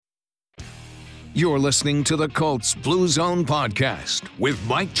You're listening to the Colts Blue Zone podcast with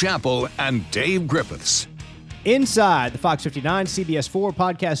Mike Chappell and Dave Griffiths. Inside the Fox 59 CBS 4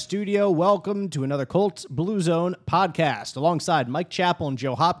 podcast studio, welcome to another Colts Blue Zone podcast. Alongside Mike Chappell and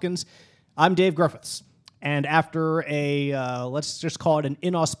Joe Hopkins, I'm Dave Griffiths. And after a, let's just call it an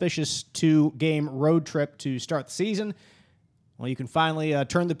inauspicious 2-game road trip to start the season, well, you can finally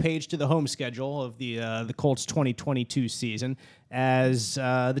turn the page to the home schedule of the Colts 2022 season as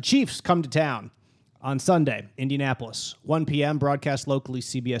the Chiefs come to town on Sunday, Indianapolis, 1 p.m., broadcast locally,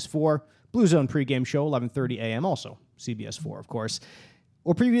 CBS 4. Blue Zone pregame show, 11:30 a.m., also CBS 4, of course.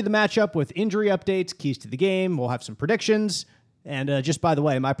 We'll preview the matchup with injury updates, keys to the game. We'll have some predictions. And just by the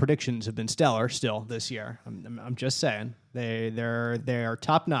way, my predictions have been stellar still this year. I'm just saying. They're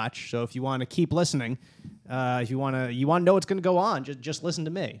top-notch. So if you want to keep listening, if you want to know what's going to go on, just listen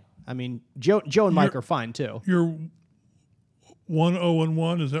to me. I mean, Joe and Mike are fine, too. You're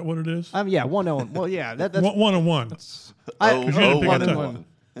 1-0-1, is that what it is? Yeah, 1-0. Well, yeah. That's 1-1.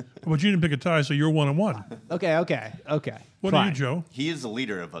 But you didn't pick a tie, so you're 1-1. Okay. What fine. are you, Joe? He is the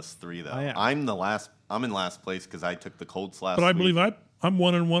leader of us three, though. Yeah. I'm in last place because I took the Colts last But I week. believe I'm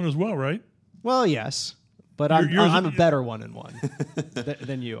 1-1 as well, right? Well, yes. But I'm a better 1-1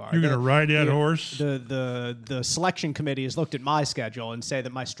 than you are. You're going to ride that horse? The selection committee has looked at my schedule and say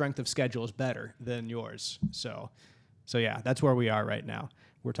that my strength of schedule is better than yours. So yeah, that's where we are right now.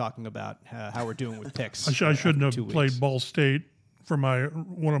 We're talking about how we're doing with picks. I shouldn't have 2 played weeks. Ball State for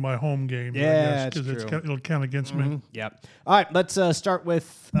one of my home games. Yeah, because it's true. it'll count against me. Yep. All right, let's start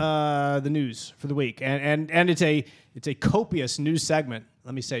with the news for the week, and it's a copious news segment.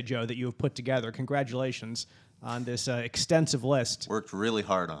 Let me say, Joe, that you have put together. Congratulations on this extensive list. Worked really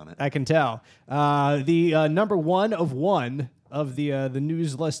hard on it. I can tell. The number one of the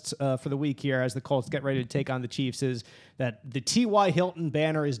news lists for the week here, as the Colts get ready to take on the Chiefs, is that the T.Y. Hilton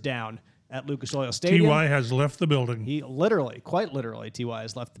banner is down at Lucas Oil Stadium. T.Y. has left the building. He quite literally, T.Y.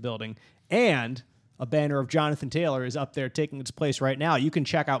 has left the building. And a banner of Jonathan Taylor is up there taking its place right now. You can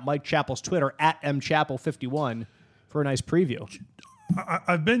check out Mike Chappell's Twitter, at mchappell51, for a nice preview.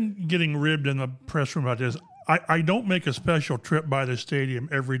 I've been getting ribbed in the press room about this. I don't make a special trip by the stadium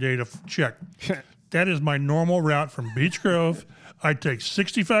every day to check. That is my normal route from Beech Grove. I take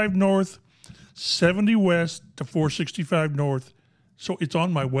 65 north, 70 west to 465 north. So it's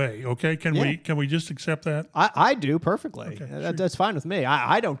on my way, okay? Can we just accept that? I do perfectly. Okay, That's fine with me.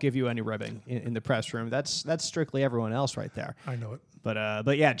 I don't give you any ribbing in the press room. That's strictly everyone else right there. I know it.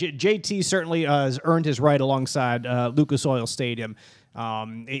 But yeah, JT certainly has earned his right alongside Lucas Oil Stadium.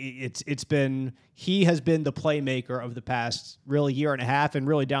 He has been the playmaker of the past really year and a half, and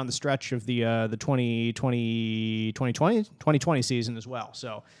really down the stretch of the 2020 season as well.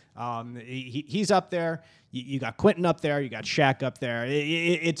 So he's up there. You got Quentin up there. You got Shaq up there.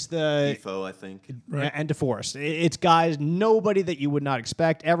 It's the Defoe, I think. Right. And DeForest. It's guys, nobody that you would not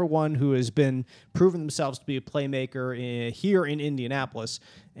expect. Everyone who has been proven themselves to be a playmaker here in Indianapolis,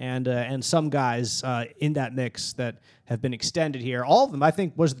 and some guys in that mix that have been extended here. All of them, I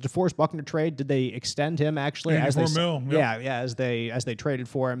think, was the DeForest Buckner trade. Did they extend him actually? $84 million. Yep. Yeah, as they traded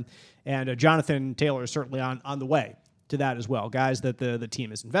for him. And Jonathan Taylor is certainly on the way to that as well. Guys that the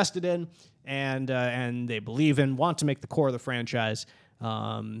team is invested in and they believe in, want to make the core of the franchise.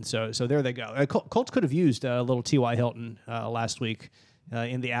 So there they go. Colts could have used a little T.Y. Hilton last week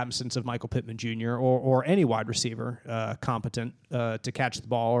in the absence of Michael Pittman Jr. or any wide receiver competent to catch the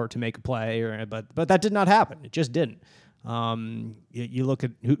ball or to make a play. But that did not happen. It just didn't. You look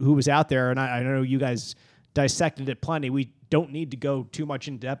at who was out there, and I know you guys dissected it plenty. We don't need to go too much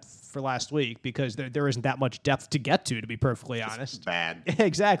in depth for last week because there isn't that much depth to get to be perfectly honest. It's bad.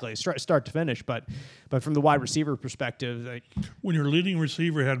 Exactly, start to finish. But from the wide receiver perspective, When your leading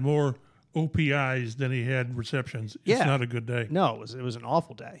receiver had more OPIs than he had receptions, it's not a good day. No, it was an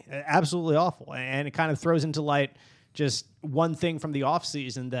awful day. Absolutely awful. And it kind of throws into light just one thing from the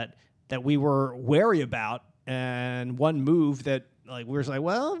offseason that we were wary about, and one move that we were like,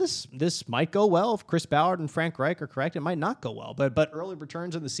 well, this might go well if Chris Ballard and Frank Reich are correct. It might not go well. But early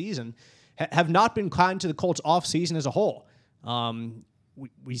returns in the season have not been kind to the Colts offseason as a whole.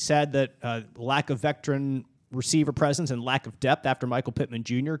 We said that lack of veteran receiver presence and lack of depth after Michael Pittman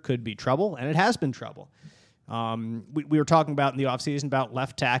Jr. could be trouble, and it has been trouble. We were talking about in the offseason about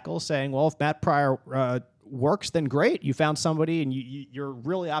left tackle, saying, well, if Matt Pryor works, then great. You found somebody, and you're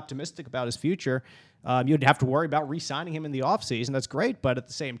really optimistic about his future. You'd have to worry about re-signing him in the offseason. That's great, but at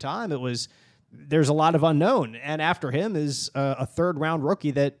the same time, there's a lot of unknown. And after him is a third-round rookie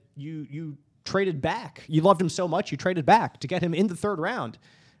that you traded back. You loved him so much, you traded back to get him in the third round.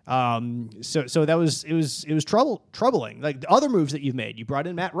 So that was troubling. Like the other moves that you've made, you brought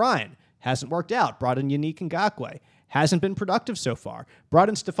in Matt Ryan, Hasn't worked out. Brought in Yannick Ngakoue. Hasn't been productive so far. Brought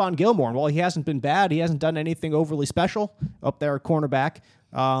in Stephon Gilmore, and while he hasn't been bad, he hasn't done anything overly special up there at cornerback.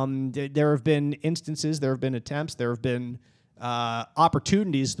 There have been instances, there have been attempts, there have been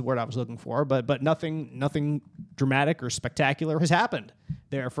opportunities, is the word I was looking for, but nothing dramatic or spectacular has happened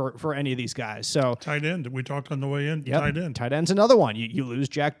there for any of these guys. So tight end, we talked on the way in. Yep, tight end. Tight end's another one. You lose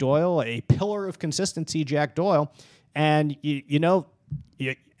Jack Doyle, a pillar of consistency, Jack Doyle, and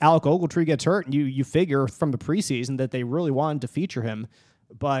Alec Ogletree gets hurt, and you figure from the preseason that they really wanted to feature him,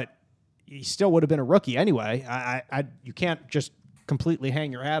 but he still would have been a rookie anyway. You can't just completely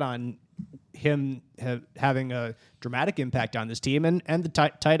hang your hat on him having a dramatic impact on this team, and the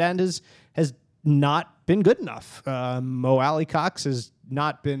tight end has not been good enough. Mo Alley-Cox has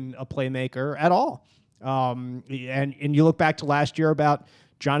not been a playmaker at all. And you look back to last year about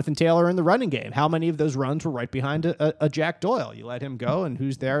Jonathan Taylor in the running game. How many of those runs were right behind a Jack Doyle? You let him go, and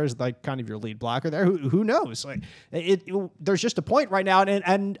who's there as like kind of your lead blocker there? Who knows? Like there's just a point right now,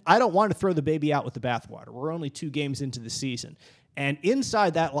 and I don't want to throw the baby out with the bathwater. We're only 2 games into the season, and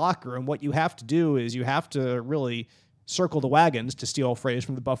inside that locker room, what you have to do is you have to really circle the wagons, to steal a phrase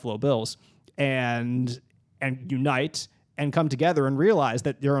from the Buffalo Bills, and unite and come together and realize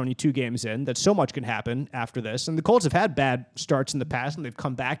that they're only 2 games in, that so much can happen after this. And the Colts have had bad starts in the past, and they've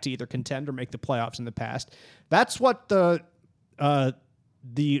come back to either contend or make the playoffs in the past. That's what the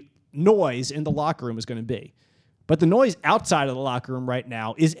noise in the locker room is going to be. But the noise outside of the locker room right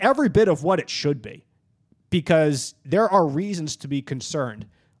now is every bit of what it should be, because there are reasons to be concerned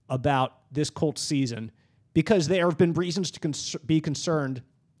about this Colts season, because there have been reasons to be concerned,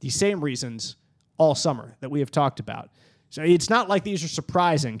 the same reasons all summer that we have talked about. So it's not like these are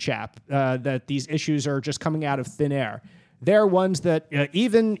surprising, chap, that these issues are just coming out of thin air. They're ones that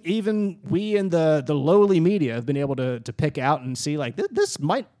even we in the lowly media have been able to pick out and see, like, this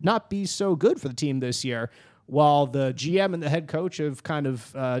might not be so good for the team this year, while the GM and the head coach have kind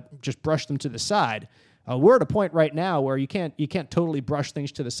of just brushed them to the side. We're at a point right now where you can't totally brush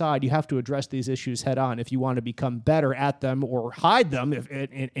things to the side. You have to address these issues head on if you want to become better at them or hide them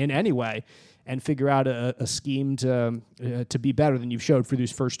in any way, and figure out a scheme to be better than you've showed for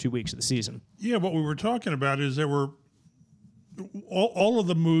these first 2 weeks of the season. Yeah, what we were talking about is there were all of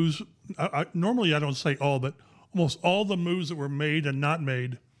the moves. Normally I don't say all, but almost all the moves that were made and not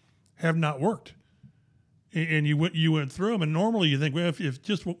made have not worked. And you went through them, and normally you think, well, if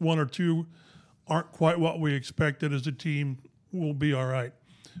just 1 or 2 aren't quite what we expected as a team, we'll be all right.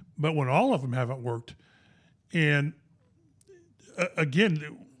 But when all of them haven't worked, and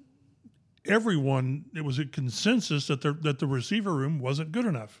again, everyone, it was a consensus that the receiver room wasn't good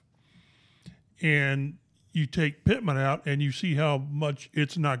enough. And you take Pittman out, and you see how much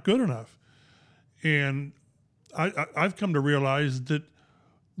it's not good enough. And I've come to realize that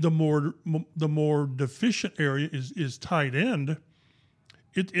the more deficient area is tight end.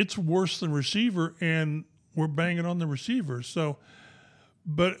 It's worse than receiver, and we're banging on the receivers. So,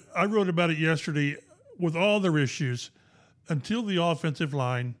 but I wrote about it yesterday. With all their issues, until the offensive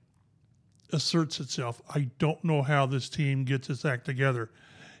line asserts itself, I don't know how this team gets its act together.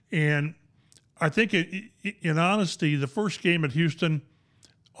 And I think, in honesty, the first game at Houston,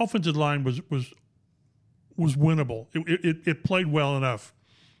 offensive line was winnable. It played well enough.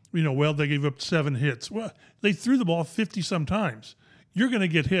 They gave up 7 hits. Well, they threw the ball 50-some times. You're going to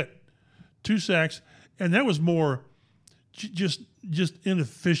get hit. 2 sacks, and that was more just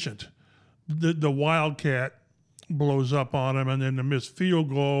inefficient. The Wildcat blows up on them, and then the missed field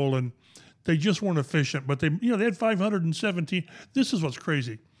goal, and they just weren't efficient. But they had 517. This is what's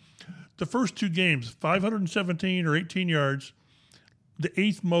crazy. The first 2 games, 517 or 18 yards, the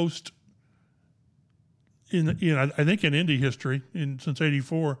 8th most I think in Indy history since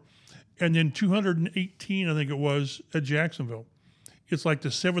 '84, and then 218, I think it was, at Jacksonville. It's like the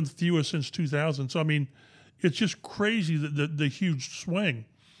 7th fewest since 2000. So, I mean, it's just crazy the huge swing.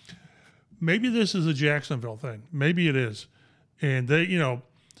 Maybe this is a Jacksonville thing. Maybe it is. And they,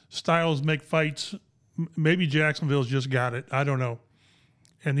 styles make fights. Maybe Jacksonville's just got it. I don't know.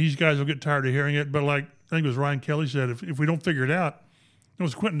 And these guys will get tired of hearing it. But like I think it was Ryan Kelly said, if we don't figure it out, it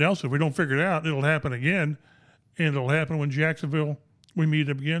was Quentin Nelson. If we don't figure it out, it'll happen again. And it'll happen when Jacksonville, we meet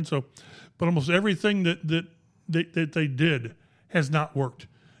them again. So, but almost everything that they did has not worked.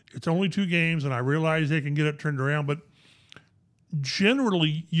 It's only 2 games, and I realize they can get it turned around. But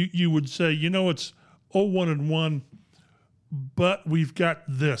generally, you would say, it's 0-1-1, but we've got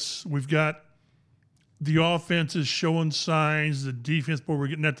this. We've got the offense is showing signs, the defense, but we're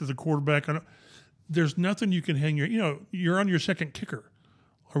getting that to the quarterback. There's nothing you can hang you're on your second kicker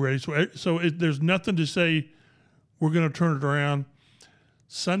already. So there's nothing to say we're going to turn it around.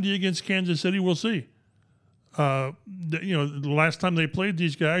 Sunday against Kansas City, we'll see. The last time they played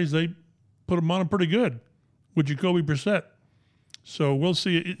these guys, they put them on them pretty good with Jacoby Brissett. So we'll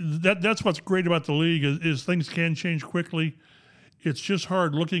see. That's what's great about the league is things can change quickly. It's just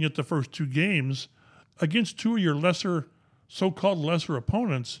hard looking at the first two games against two of your so-called lesser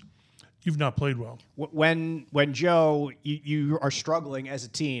opponents. You've not played well. When Joe, you are struggling as a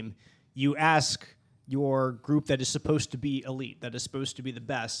team, you ask your group that is supposed to be elite, that is supposed to be the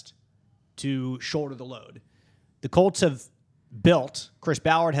best, to shoulder the load. The Colts have Chris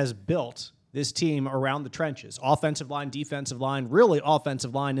Ballard has built this team around the trenches, offensive line, defensive line, really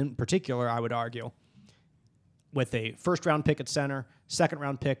offensive line in particular, I would argue, with a first-round pick at center,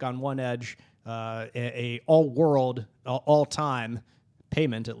 second-round pick on one edge, a all-world, all-time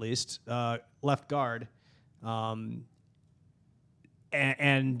payment at least, left guard.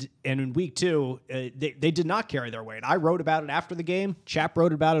 And in week two, they did not carry their weight. I wrote about it after the game. Chap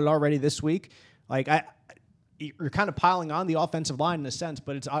wrote about it already this week. You're kind of piling on the offensive line in a sense,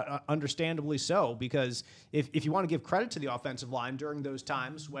 but it's understandably so, because if you want to give credit to the offensive line during those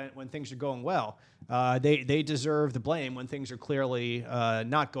times when things are going well, they deserve the blame when things are clearly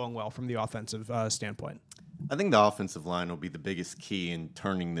not going well from the offensive standpoint. I think the offensive line will be the biggest key in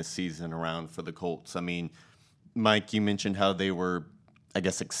turning this season around for the Colts. I mean, Mike, you mentioned how they were, I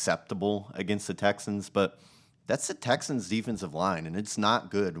guess, acceptable against the Texans, but that's the Texans' defensive line, and it's not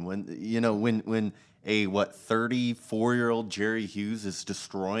good. When a 34-year-old Jerry Hughes is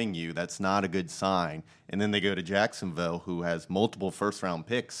destroying you, that's not a good sign. And then they go to Jacksonville, who has multiple first-round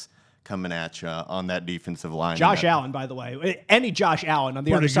picks coming at you on that defensive line. Josh Allen, by the way, any Josh Allen on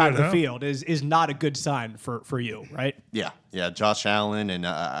the other side of the field is not a good sign for you, right? Yeah, Josh Allen, and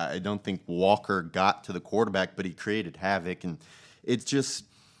I don't think Walker got to the quarterback, but he created havoc, and it's just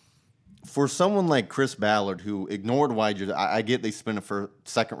for someone like Chris Ballard who ignored wide receiver. I get they spent a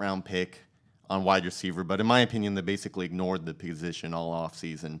second-round pick on wide receiver, but in my opinion, they basically ignored the position all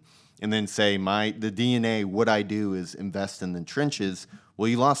offseason. And then say, the DNA, what I do is invest in the trenches. Well,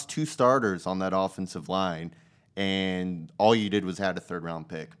 you lost two starters on that offensive line, and all you did was add a third-round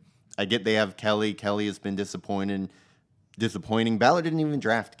pick. I get they have Kelly. Kelly has been disappointing. Ballard didn't even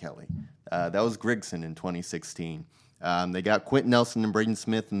draft Kelly. That was Grigson in 2016. They got Quentin Nelson and Braden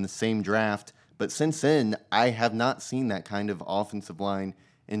Smith in the same draft, but since then, I have not seen that kind of offensive line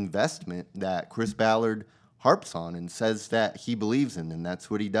investment that Chris Ballard harps on and says that he believes in, and that's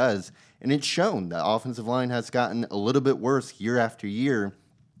what he does. And it's shown. The offensive line has gotten a little bit worse year after year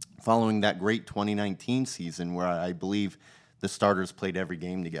following that great 2019 season where I believe the starters played every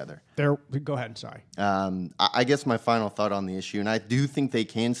game together. Go ahead. Sorry. I guess my final thought on the issue, and I do think they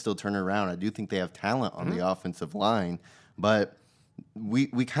can still turn it around. I do think they have talent on the offensive line, but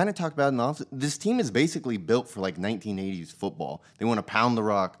we kind of talked about in the offense. This team is basically built for like 1980s football. They want to pound the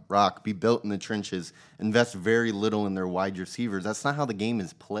rock, be built in the trenches, invest very little in their wide receivers. That's not how the game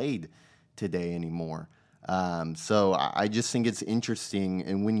is played today anymore. So I just think it's interesting,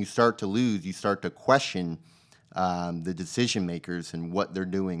 and when you start to lose, you start to question the decision makers and what they're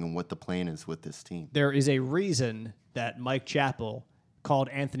doing and what the plan is with this team. There is a reason that Mike Chappell called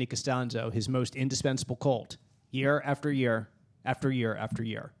Anthony Costanzo his most indispensable Colt year after year after year after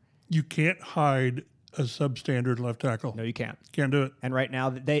year. You can't hide a substandard left tackle. No, you can't. Can't do it. And right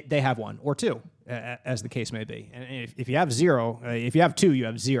now they have one or two, as the case may be. And if you have zero, if you have two, you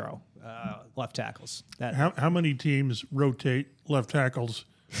have zero left tackles. How many teams rotate left tackles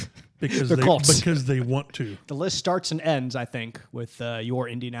because they want to? The list starts and ends, I think, with your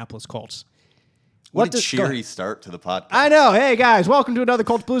Indianapolis Colts. What a cheery start to the podcast. I know. Hey, guys, welcome to another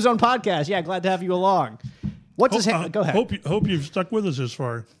Colts Blue Zone podcast. Yeah, glad to have you along. Go ahead. Hope you've stuck with us this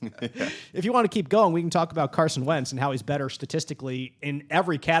far. If you want to keep going, we can talk about Carson Wentz and how he's better statistically in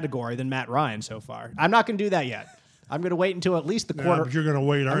every category than Matt Ryan so far. I'm not going to do that yet. I'm going to wait until at least the quarter. But you're going to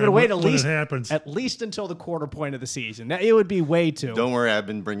wait. I'm going to wait at least until the quarter point of the season. It would be way too. Don't worry, I've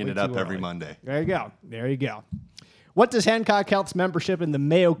been bringing it up every Monday. There you go. What does Hancock Health's membership in the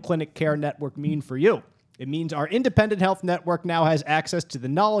Mayo Clinic Care Network mean for you? It means our independent health network now has access to the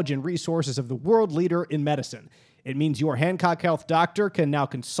knowledge and resources of the world leader in medicine. It means your Hancock Health doctor can now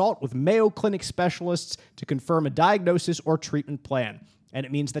consult with Mayo Clinic specialists to confirm a diagnosis or treatment plan. And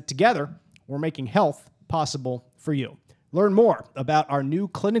it means that together, we're making health possible for you. Learn more about our new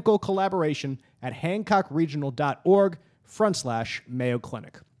clinical collaboration at hancockregional.org/Mayo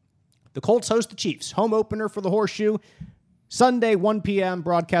Clinic. The Colts host the Chiefs, home opener for the Horseshoe. Sunday, 1 p.m.,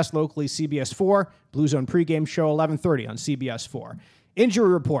 broadcast locally, CBS 4. Blue Zone pregame show, 11:30 on CBS 4. Injury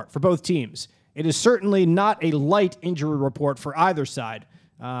report for both teams. It is certainly not a light injury report for either side.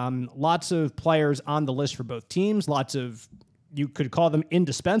 Lots of players on the list for both teams. Lots of you could call them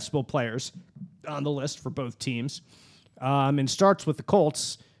indispensable players on the list for both teams. And starts with the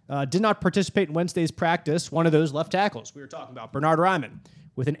Colts. Did not participate in Wednesday's practice. One of those left tackles we were talking about, Bernhard Raimann,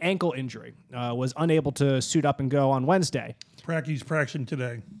 with an ankle injury, was unable to suit up and go on Wednesday. He's practicing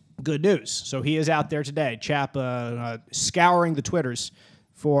today. Good news. So he is out there today. Chap scouring the Twitters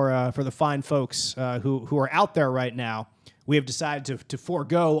for the fine folks who are out there right now. We have decided to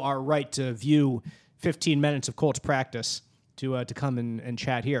forego our right to view 15 minutes of Colts practice to come and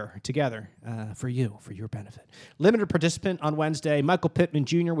chat here together for your benefit. Limited participant on Wednesday, Michael Pittman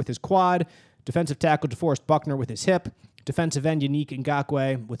Jr. with his quad, defensive tackle DeForest Buckner with his hip, defensive end Yannick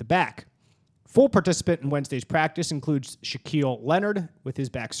Ngakoue with a back. Full participant in Wednesday's practice includes Shaquille Leonard with his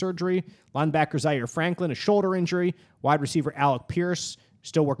back surgery, linebacker Zaire Franklin, a shoulder injury, wide receiver Alec Pierce,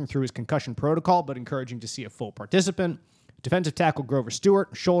 still working through his concussion protocol, but encouraging to see a full participant, defensive tackle Grover Stewart,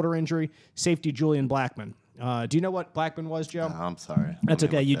 shoulder injury, safety Julian Blackman. Do you know what Blackman was, Joe? I'm sorry. That's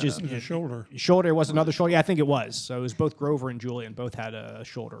okay. You It was a shoulder. Shoulder was another shoulder. Yeah, I think it was. So it was both Grover and Julian. Both had a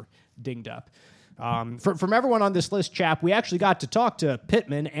shoulder dinged up. From everyone on this list, chap, we actually got to talk to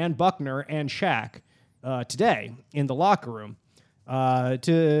Pittman and Buckner and Shaq today in the locker room.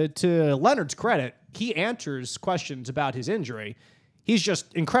 To Leonard's credit, he answers questions about his injury. He's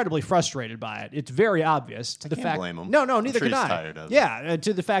just incredibly frustrated by it. It's very obvious. To the can't fact, blame him. No, I'm neither sure can he's I. tired of it. Yeah,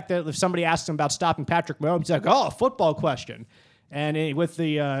 to the fact that if somebody asks him about stopping Patrick Mahomes, he's like, "Oh, a football question," and with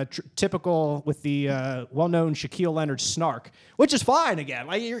the well-known Shaquille Leonard snark, which is fine. Again,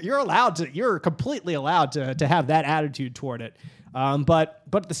 like you're completely allowed to have that attitude toward it. But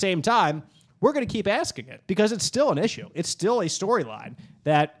at the same time, we're going to keep asking it because it's still an issue. It's still a storyline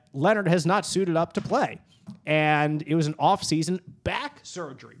that Leonard has not suited up to play. And it was an off-season back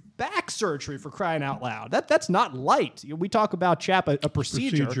surgery for crying out loud. That's not light. We talk about, Chap, a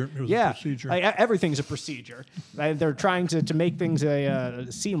procedure. It was yeah, a procedure. Everything's a procedure. They're trying to make things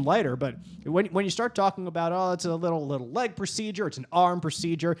seem lighter, but when you start talking about, it's a little leg procedure, it's an arm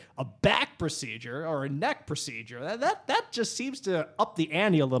procedure, a back procedure, or a neck procedure, that just seems to up the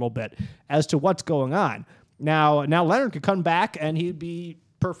ante a little bit as to what's going on. Now Leonard could come back and he'd be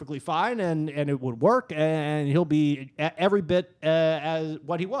perfectly fine, and it would work, and he'll be every bit as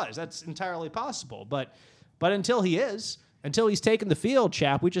what he was. That's entirely possible. But until he's taken the field,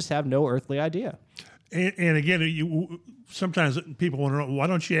 Chap, we just have no earthly idea. And again, sometimes people want to know, why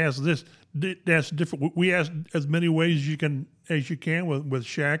don't you ask this? That's different. We ask as many ways as you can with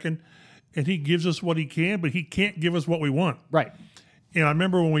Shaq, and he gives us what he can, but he can't give us what we want. Right. And I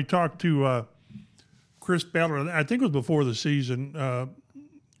remember when we talked to Chris Ballard, I think it was before the season,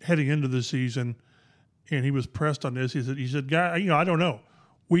 heading into the season, and he was pressed on this. He said, "Guy, I don't know.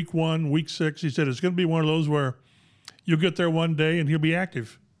 Week 1, week 6," he said, "it's going to be one of those where you'll get there one day and he'll be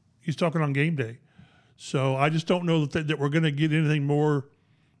active." He's talking on game day. So I just don't know that we're going to get anything more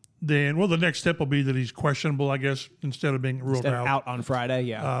than, the next step will be that he's questionable, I guess, instead of being ruled Out on Friday,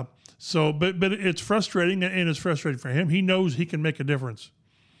 yeah. But it's frustrating, and it's frustrating for him. He knows he can make a difference.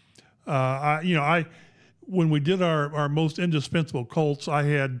 When we did our most indispensable Colts, I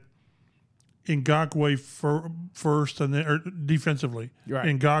had Ngakoue first, and then defensively, right.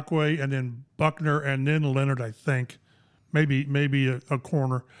 Ngakoue, and then Buckner, and then Leonard. I think maybe a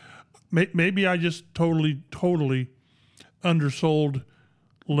corner. Maybe I just totally undersold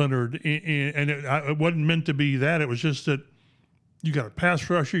Leonard, and it wasn't meant to be that. It was just that you got a pass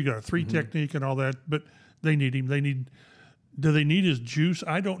rusher, you got a 3 technique, and all that. But they need him. Do they need his juice?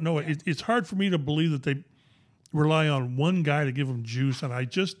 I don't know. It's hard for me to believe that they rely on one guy to give them juice, and I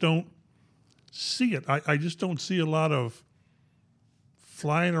just don't see it. I just don't see a lot of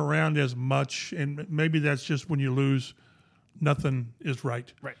flying around as much, and maybe that's just when you lose, nothing is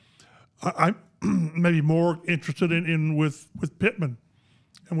right. Right. I'm maybe more interested in with Pittman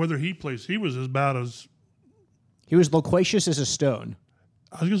and whether he plays. He was He was loquacious as a stone.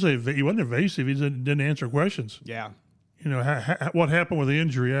 I was going to say, he wasn't evasive. He didn't answer questions. Yeah. What happened with the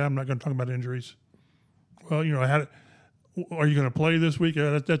injury? I'm not going to talk about injuries. Well, are you going to play this week?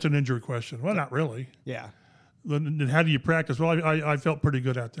 That's an injury question. Well, not really. Yeah. Then how do you practice? Well, I felt pretty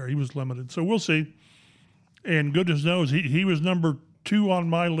good out there. He was limited. So we'll see. And goodness knows, he was number 2 on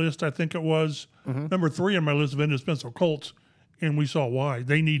my list, I think it was. Number 3 on my list of indispensable Colts. And we saw why.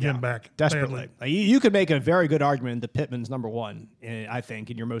 They need him back desperately. badly. You could make a very good argument that Pittman's number 1, I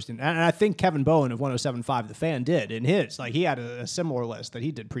think, in your most. And I think Kevin Bowen of 107.5 The Fan did in his. Like, he had a similar list that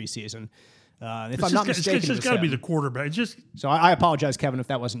he did preseason. If I'm not mistaken, it's just got to be the quarterback. So I apologize, Kevin, if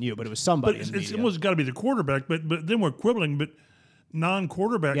that wasn't you, but it was somebody. But in the it's media. almost got to be the quarterback. But then we're quibbling. But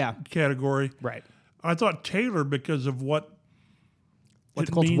non-quarterback category. Right. I thought Taylor, because of what what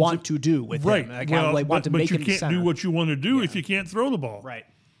the Colts want to do with him. Like how they want to make you him can't center. do what you want to do if you can't throw the ball. Right.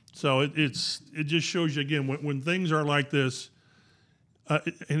 So it just shows you again when things are like this, and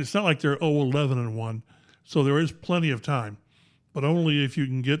it's not like they're 0-11-1, so there is plenty of time, but only if you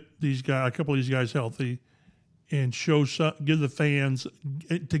can get a couple of these guys healthy, and give the fans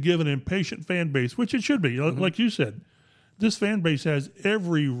to give an impatient fan base, which it should be, like you said, this fan base has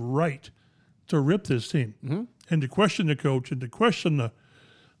every right to rip this team and to question the coach and to question the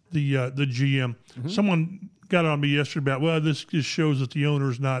GM. Someone got on me yesterday about, this just shows that the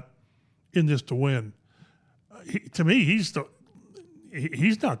owner's not in this to win. To me, he's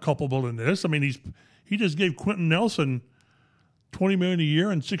not culpable in this. I mean, he just gave Quentin Nelson $20 million a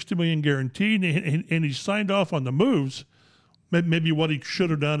year and $60 million guaranteed, and he signed off on the moves. Maybe what he should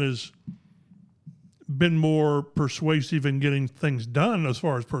have done is been more persuasive in getting things done as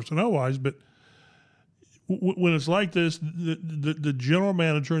far as personnel wise. But when it's like this, the general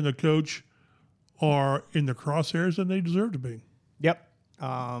manager and the coach are in the crosshairs, and they deserve to be. Yep.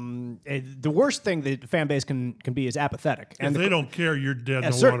 The worst thing the fan base can be is apathetic. And if they don't care, you're dead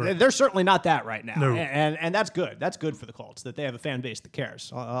in the water. They're certainly not that right now. No. And that's good. That's good for the Colts that they have a fan base that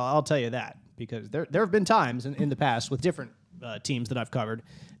cares. I'll tell you that, because there have been times in the past with different teams that I've covered,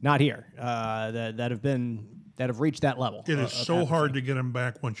 not here, that have reached that level. It is so hard to get them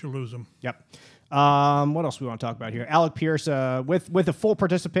back once you lose them. Yep. What else we want to talk about here? Alec Pierce, with a full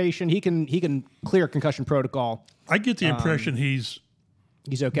participation, he can clear concussion protocol. I get the impression he's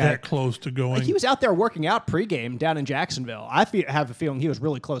okay. That close to going. He was out there working out pregame down in Jacksonville. I have a feeling he was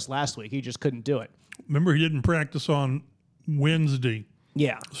really close last week. He just couldn't do it. Remember, he didn't practice on Wednesday.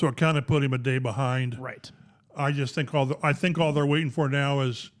 Yeah. So it kind of put him a day behind. Right. I just think all they're waiting for now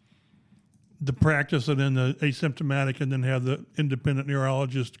is the practice and then the asymptomatic, and then have the independent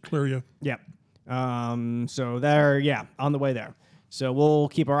neurologist clear you. Yeah. So they're on the way there. So we'll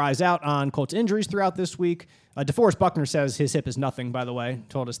keep our eyes out on Colts injuries throughout this week. DeForest Buckner says his hip is nothing, by the way.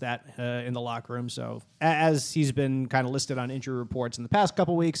 Told us that in the locker room. So as he's been kind of listed on injury reports in the past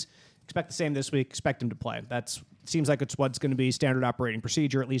couple weeks, expect the same this week. Expect him to play. Seems like it's what's going to be standard operating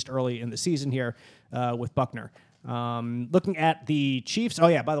procedure, at least early in the season here with Buckner. Looking at the Chiefs. Oh,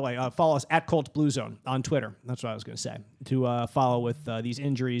 yeah, by the way, follow us at Colts Blue Zone on Twitter. That's what I was going to say. To follow with these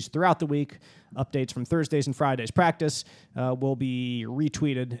injuries throughout the week. Updates from Thursdays and Fridays practice will be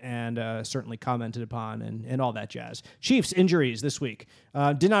retweeted and certainly commented upon and all that jazz. Chiefs injuries this week.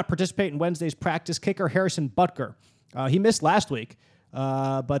 Did not participate in Wednesday's practice. Kicker Harrison Butker. He missed last week.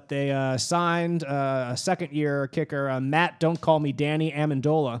 But they signed a second-year kicker, Matt Don't Call Me Danny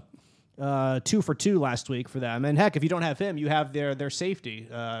Amendola, 2 for 2 last week for them. And heck, if you don't have him, you have their safety.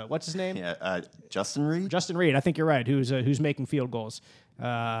 What's his name? Yeah, Justin Reed. Justin Reed, I think you're right. Who's making field goals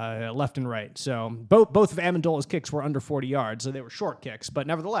left and right. So both of Amendola's kicks were under 40 yards, so they were short kicks. But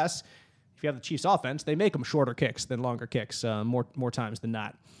nevertheless, if you have the Chiefs' offense, they make them shorter kicks than longer kicks more times than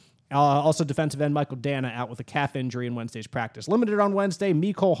not. Also, defensive end Michael Dana out with a calf injury in Wednesday's practice. Limited on Wednesday,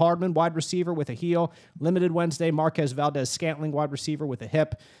 Mecole Hardman, wide receiver with a heel. Limited Wednesday, Marquez Valdez-Scantling, wide receiver with a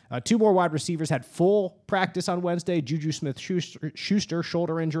hip. 2 more wide receivers had full practice on Wednesday. Juju Smith-Schuster,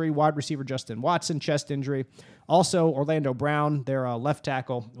 shoulder injury. Wide receiver Justin Watson, chest injury. Also, Orlando Brown, their left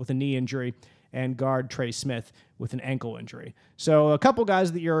tackle with a knee injury. And guard Trey Smith with an ankle injury. So a couple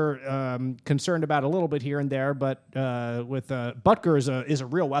guys that you're concerned about a little bit here and there, but with Butker is a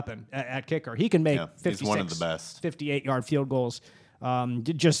real weapon at kicker. He can make 56, he's one of the best 58-yard field goals.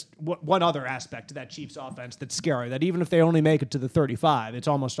 Just one other aspect to that Chiefs offense that's scary, that even if they only make it to the 35, it's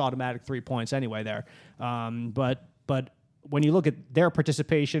almost automatic 3 points anyway there. But when you look at their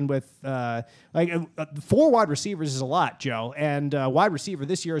participation with 4 wide receivers is a lot, Joe, and wide receiver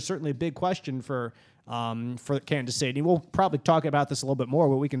this year is certainly a big question for Kansas City. We'll probably talk about this a little bit more,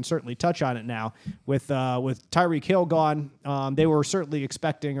 but we can certainly touch on it now. With Tyreek Hill gone, they were certainly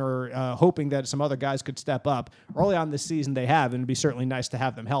expecting or hoping that some other guys could step up. Early on this season, they have, and it'd be certainly nice to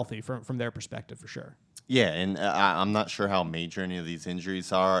have them healthy from their perspective for sure. Yeah, and I'm not sure how major any of these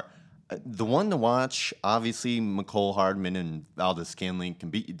injuries are. The one to watch, obviously, Mecole Hardman and Valdez-Scantling can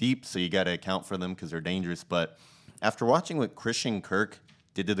beat you deep, so you got to account for them because they're dangerous. But after watching what Christian Kirk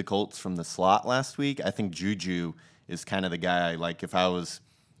did to the Colts from the slot last week, I think Juju is kind of the guy. Like, if I was,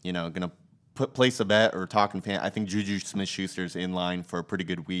 going to place a bet or talking fan, I think Juju Smith-Schuster's in line for a pretty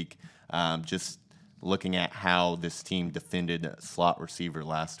good week. Just looking at how this team defended a slot receiver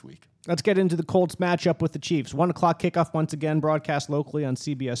last week. Let's get into the Colts matchup with the Chiefs. 1 o'clock kickoff once again, broadcast locally on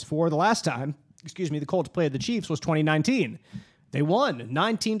CBS 4. The last time, the Colts played the Chiefs was 2019. They won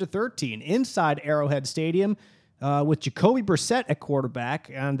 19-13 inside Arrowhead Stadium with Jacoby Brissett at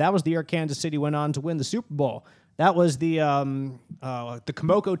quarterback, and that was the year Kansas City went on to win the Super Bowl. That was the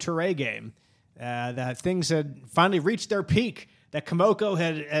Kamoko Toure game. That things had finally reached their peak. That Kamoko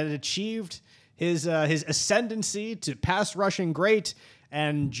had achieved his ascendancy to pass rushing great.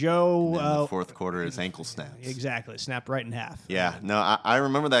 And Joe... in the fourth quarter, his ankle snaps. Exactly. Snapped right in half. Yeah. No, I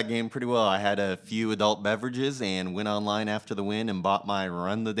remember that game pretty well. I had a few adult beverages and went online after the win and bought my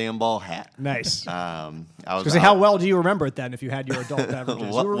Run the Damn Ball hat. Nice. I was Because how well do you remember it then if you had your adult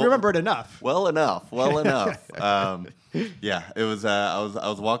beverages? You remember it enough. Well enough. Yeah, it was. I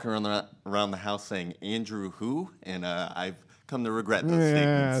was walking around the house saying Andrew who, and I've come to regret those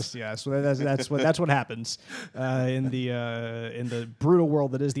statements. Yes. Well, that's what happens in the brutal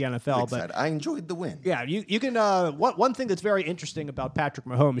world that is the NFL. But I enjoyed the win. yeah, you can. One thing that's very interesting about Patrick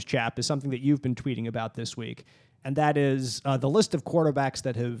Mahomes, chap, is something that you've been tweeting about this week, and that is the list of quarterbacks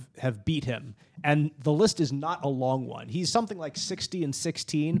that have beat him. And the list is not a long one. He's something like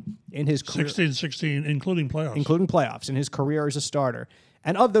 60-16 in his career. 16-16, including playoffs. In his career as a starter.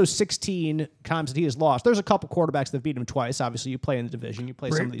 And of those 16 times that he has lost, there's a couple quarterbacks that have beaten him twice. Obviously, you play in the division. You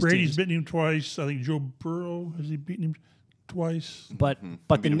play some of these Brady's teams. beaten him twice. I think Joe Burrow, has he beaten him twice? But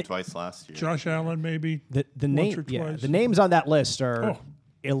beat him twice last year. Josh Allen, maybe. the twice. names on that list are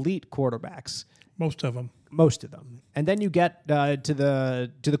elite quarterbacks. Most of them. And then you get to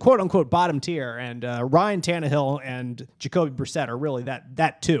the quote unquote bottom tier, and Ryan Tannehill and Jacoby Brissett are really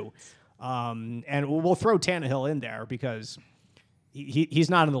that too. And we'll throw Tannehill in there because he's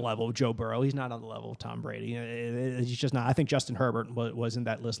not on the level of Joe Burrow. He's not on the level of Tom Brady. He's just not. I think Justin Herbert was in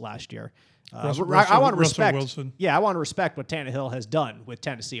that list last year. I want to respect. Wilson. Yeah, I want to respect what Tannehill has done with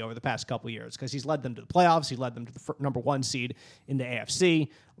Tennessee over the past couple of years because he's led them to the playoffs. He led them to the number 1 seed in the AFC.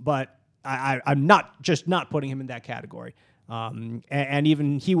 But I'm not putting him in that category. And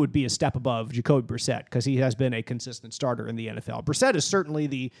even he would be a step above Jacoby Brissett because he has been a consistent starter in the NFL. Brissett is certainly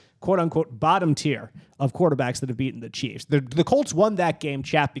the quote-unquote bottom tier of quarterbacks that have beaten the Chiefs. The Colts won that game,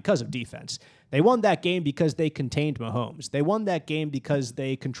 chap, because of defense. They won that game because they contained Mahomes. They won that game because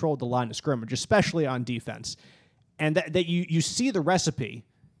they controlled the line of scrimmage, especially on defense. And that you see the recipe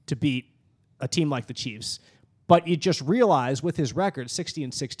to beat a team like the Chiefs. But you just realize with his record,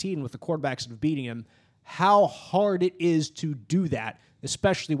 60-16, with the quarterbacks that have beating him, how hard it is to do that,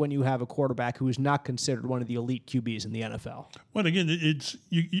 especially when you have a quarterback who is not considered one of the elite QBs in the NFL. Well, again, it's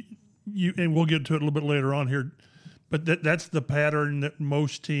you, and we'll get to it a little bit later on here, but that's the pattern that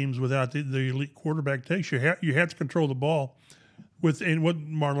most teams without the elite quarterback takes. You have to control the ball. And what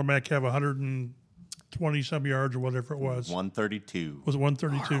Marlon Mack have 120 some yards or whatever it was. 132. Was it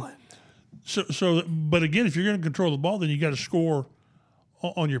 132? So, but again, if you're going to control the ball, then you got to score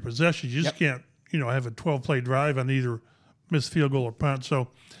on your possessions. You just can't, have a 12-play drive on either missed field goal or punt. So,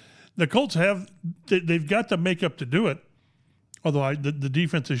 the Colts they've got the makeup to do it. Although the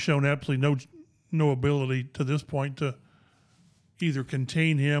defense has shown absolutely no ability to this point to either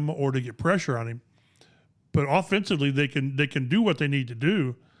contain him or to get pressure on him. But offensively, they can do what they need to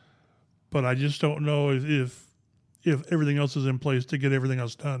do. But I just don't know if everything else is in place to get everything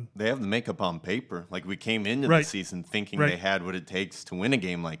else done. They have the makeup on paper. Like, we came into the season thinking they had what it takes to win a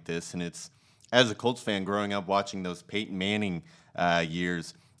game like this. And it's, as a Colts fan growing up watching those Peyton Manning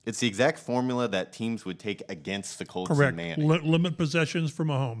years, it's the exact formula that teams would take against the Colts and Manning. Limit possessions for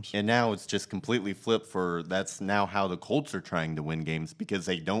Mahomes. And now it's just completely flipped that's now how the Colts are trying to win games because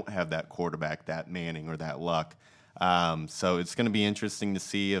they don't have that quarterback, that Manning or that Luck. So it's going to be interesting to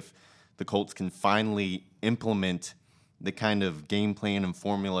see if the Colts can finally implement the kind of game plan and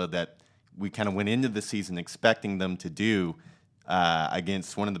formula that we kind of went into the season expecting them to do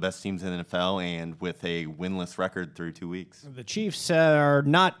against one of the best teams in the NFL and with a winless record through 2 weeks. The Chiefs are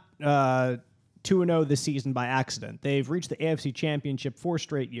not 2-0 this season by accident. They've reached the AFC Championship 4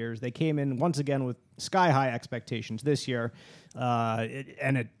 straight years. They came in once again with sky-high expectations this year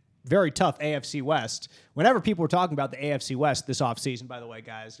and a very tough AFC West. Whenever people were talking about the AFC West this offseason, by the way,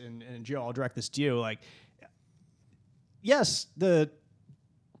 guys, and Joe, I'll direct this to you, yes, the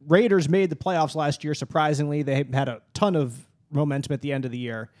Raiders made the playoffs last year, surprisingly. They had a ton of momentum at the end of the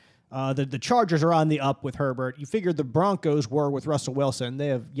year. The Chargers are on the up with Herbert. You figured the Broncos were with Russell Wilson. They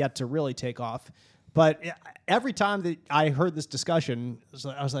have yet to really take off. But every time that I heard this discussion,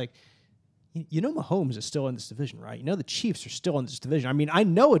 I was like, Mahomes is still in this division, right? The Chiefs are still in this division. I mean, I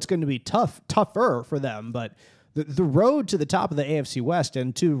know it's going to be tougher for them, but the road to the top of the AFC West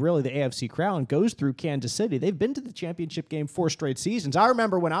and to really the AFC crown goes through Kansas City. They've been to the championship game 4 straight seasons. I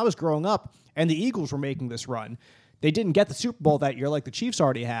remember when I was growing up and the Eagles were making this run. They didn't get the Super Bowl that year like the Chiefs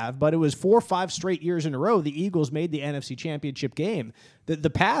already have, but it was 4 or 5 straight years in a row the Eagles made the NFC Championship game. The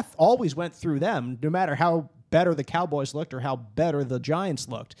path always went through them, no matter how better the Cowboys looked or how better the Giants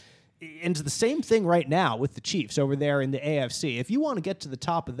looked. it's the same thing right now with the Chiefs over there in the AFC. If you want to get to the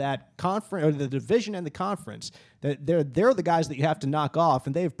top of that conference or the division and the conference, they're the guys that you have to knock off,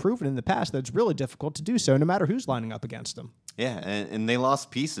 and they've proven in the past that it's really difficult to do so, no matter who's lining up against them. Yeah, and they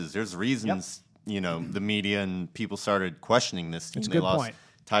lost pieces. There's reasons, the media and people started questioning this team. That's a they good lost point.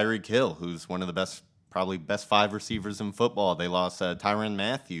 Tyreek Hill, who's one of the probably best 5 receivers in football. They lost Tyrann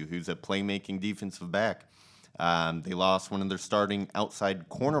Mathieu, who's a playmaking defensive back. They lost one of their starting outside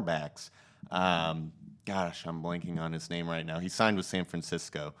cornerbacks. Gosh, I'm blanking on his name right now. He signed with San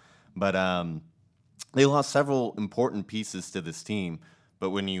Francisco. But they lost several important pieces to this team. But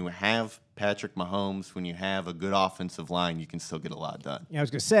when you have Patrick Mahomes, when you have a good offensive line, you can still get a lot done. Yeah, I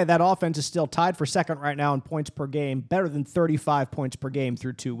was going to say, that offense is still tied for second right now in points per game, better than 35 points per game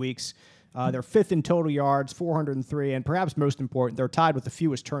through 2 weeks. They're fifth in total yards, 403, and perhaps most important, they're tied with the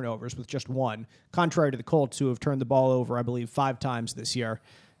fewest turnovers with just 1, contrary to the Colts, who have turned the ball over, I believe, 5 times this year.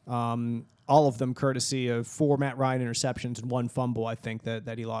 All of them courtesy of 4 Matt Ryan interceptions and 1 fumble, I think,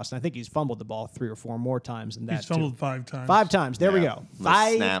 that he lost. And I think he's fumbled the ball 3 or 4 more times than that. He's fumbled 5 times. 5 times. There we go. Those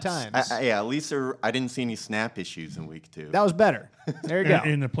 5 snaps. times. At least I didn't see any snap issues in week 2. That was better. There you go.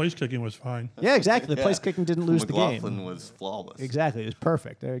 And the place kicking was fine. Yeah, exactly. The place kicking didn't lose the game. McLaughlin was flawless. Exactly. It was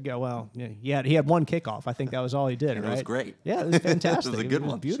perfect. There you go. Well, yeah, he had 1 kickoff. I think that was all he did, And right? it was great. Yeah, it was fantastic. It was a good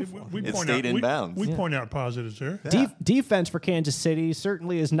one. Beautiful. It stayed in bounds. We point out positives there. Defense for Kansas City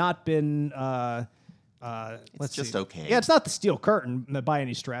certainly has not been It's just okay. Yeah, it's not the steel curtain by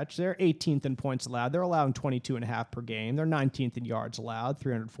any stretch. They're 18th in points allowed. They're allowing 22.5 per game. They're 19th in yards allowed,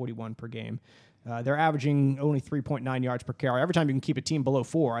 341 per game. They're averaging only 3.9 yards per carry. Every time you can keep a team below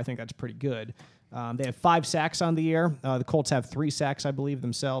 4, I think that's pretty good. They have 5 sacks on the year. The Colts have 3 sacks, I believe,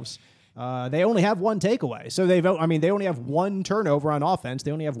 themselves. They only have 1 takeaway. So they only have 1 turnover on offense.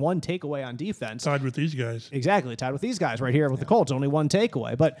 They only have 1 takeaway on defense. Tied with these guys. Exactly, tied with these guys right here with the Colts. Only 1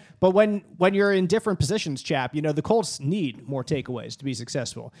 takeaway. But when you're in different positions, Chap, the Colts need more takeaways to be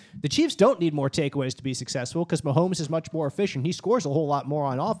successful. The Chiefs don't need more takeaways to be successful because Mahomes is much more efficient. He scores a whole lot more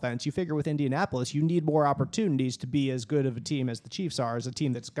on offense. You figure with Indianapolis, you need more opportunities to be as good of a team as the Chiefs are, as a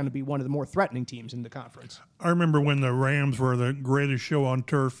team that's going to be one of the more threatening teams in the conference. I remember when the Rams were the greatest show on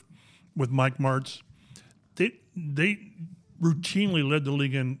turf with Mike Martz. They routinely led the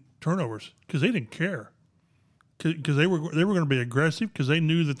league in turnovers because they didn't care. Because they were going to be aggressive because they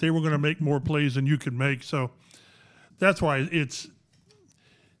knew that they were going to make more plays than you could make. So that's why it's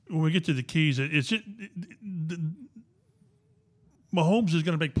when we get to the keys, it's just, Mahomes is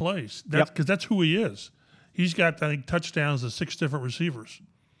going to make plays. Because that's who he is. He's got, I think, touchdowns to 6 different receivers.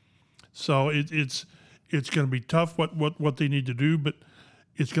 So it's going to be tough what they need to do, but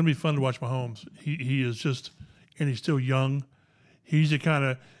it's going to be fun to watch Mahomes. He is just, and he's still young. He's the kind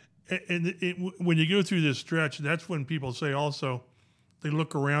of, when you go through this stretch, that's when people say also, they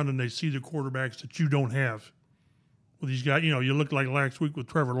look around and they see the quarterbacks that you don't have. Well, these guys, you look like last week with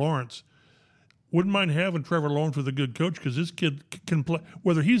Trevor Lawrence. Wouldn't mind having Trevor Lawrence with a good coach because this kid can play.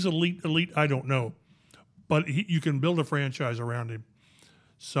 Whether he's elite, I don't know. But you can build a franchise around him.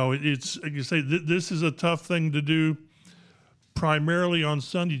 So it's, like you say, this is a tough thing to do. Primarily on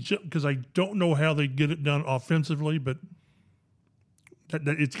Sunday, because I don't know how they get it done offensively, but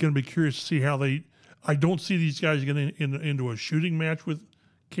it's going to be curious to see how they. I don't see these guys getting into a shooting match with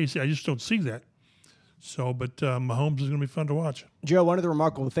KC. I just don't see that. So, but Mahomes is going to be fun to watch. Joe, one of the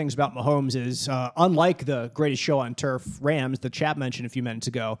remarkable things about Mahomes is, unlike the greatest show on turf, Rams, that Chap mentioned a few minutes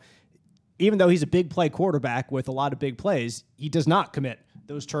ago, even though he's a big play quarterback with a lot of big plays, he does not commit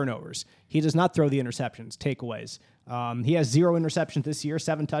those turnovers. He does not throw the interceptions, takeaways. He has 0 interceptions this year,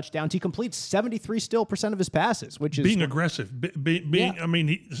 7 touchdowns. He completes 73% of his passes, which is being aggressive. I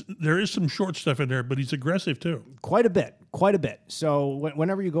mean, there is some short stuff in there, but he's aggressive too. Quite a bit. So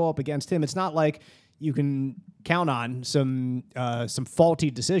whenever you go up against him, it's not like you can count on some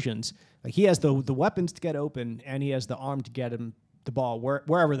faulty decisions. Like, he has the weapons to get open, and he has the arm to get him the ball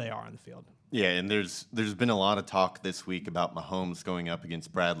wherever they are on the field. Yeah, and there's been a lot of talk this week about Mahomes going up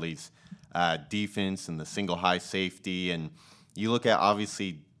against Bradley's defense and the single high safety. And you look at,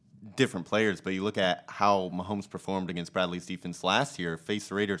 obviously, different players, but you look at how Mahomes performed against Bradley's defense last year, faced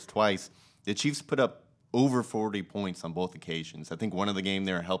the Raiders twice. The Chiefs put up over 40 points on both occasions. I think one of the game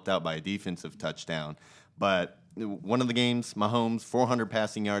they were helped out by a defensive touchdown. But one of the games, Mahomes, 400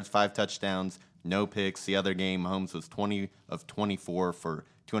 passing yards, 5 touchdowns, no picks. The other game, Mahomes was 20 of 24 for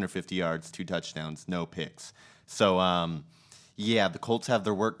 250 yards, 2 touchdowns, no picks. So, yeah, the Colts have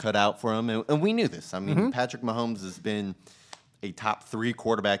their work cut out for them, and we knew this. I mean, Patrick Mahomes has been a top 3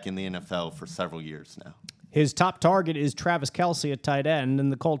 quarterback in the NFL for several years now. His top target is Travis Kelce at tight end,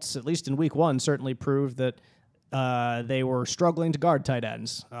 and the Colts, at least in week 1, certainly proved that they were struggling to guard tight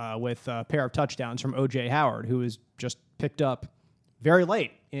ends with a pair of touchdowns from O.J. Howard, who was just picked up very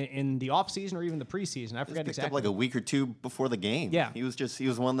late in the offseason or even the preseason. I forget picked exactly. up like a week or two before the game. Yeah. He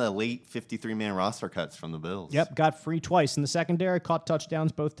was one of the late 53-man roster cuts from the Bills. Yep, got free twice in the secondary, caught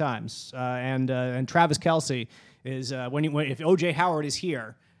touchdowns both times. And Travis Kelce is if O.J. Howard is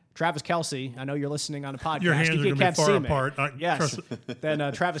here, Travis Kelce, I know you're listening on a podcast. Your hands are going to be far apart. Yes.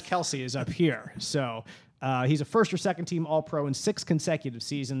 Then Travis Kelce is up here. So he's a first or second team All-Pro in 6 consecutive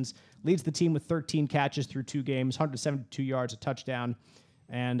seasons. Leads the team with 13 catches through 2 games, 172 yards, a touchdown.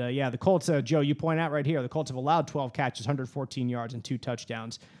 And, the Colts, Joe, you point out right here, the Colts have allowed 12 catches, 114 yards, and 2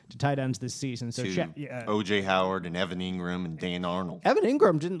 touchdowns to tight ends this season. So O.J. Howard and Evan Ingram and Dan Arnold. Evan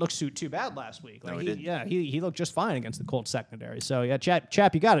Ingram didn't look too bad last week. No, he didn't. Yeah, he looked just fine against the Colts secondary. So,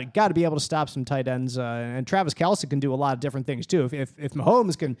 Chap, you got to be able to stop some tight ends. And Travis Kelce can do a lot of different things, too. If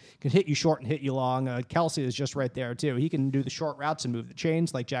Mahomes can hit you short and hit you long, Kelce is just right there, too. He can do the short routes and move the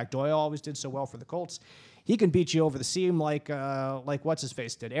chains like Jack Doyle always did so well for the Colts. He can beat you over the seam like what's his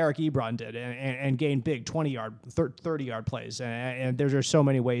face did, Eric Ebron did, and gain big 20-yard, 30-yard plays. And there's just so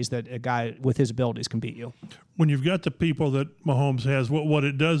many ways that a guy with his abilities can beat you. When you've got the people that Mahomes has, what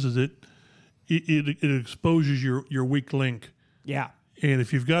it does is it exposes your weak link. Yeah. And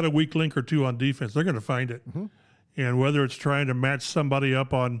if you've got a weak link or two on defense, they're going to find it. Mm-hmm. And whether it's trying to match somebody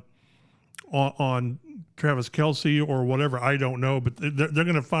up on Travis Kelce or whatever, I don't know, but they're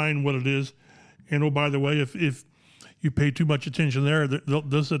going to find what it is. And, oh, by the way, if you pay too much attention there,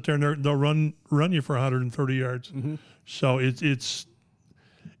 they'll sit there and they'll run you for 130 yards. Mm-hmm. So it's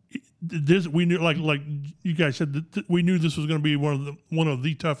this. We knew, like you guys said, we knew this was going to be one of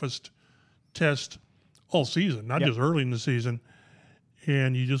the toughest tests all season, not just early in the season.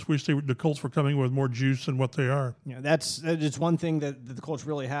 And you just wish the Colts were coming with more juice than what they are. Yeah, it's one thing that the Colts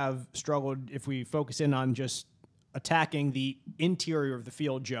really have struggled if we focus in on just attacking the interior of the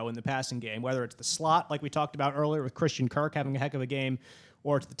field, Joe, in the passing game, whether it's the slot, like we talked about earlier with Christian Kirk having a heck of a game,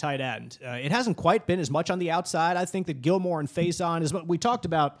 or it's the tight end. It hasn't quite been as much on the outside. I think that Gilmore and Faison is what we talked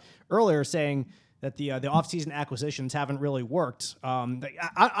about earlier, saying that the offseason acquisitions haven't really worked. I'm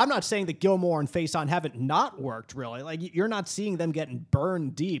not saying that Gilmore and Faison haven't not worked, really. Like, you're not seeing them getting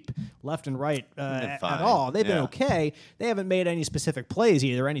burned deep left and right at all. They've been okay. They haven't made any specific plays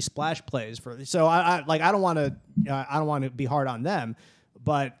either, any splash plays. So I don't want to be hard on them,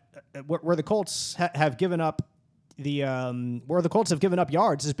 but where the Colts have given up where the Colts have given up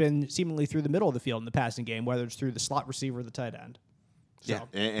yards has been seemingly through the middle of the field in the passing game, whether it's through the slot receiver or the tight end. So.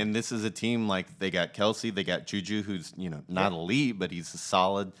 Yeah, and this is a team like they got Kelce, they got Juju, who's not elite, but he's a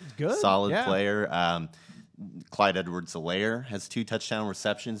solid player. Clyde Edwards-Helaire has 2 touchdown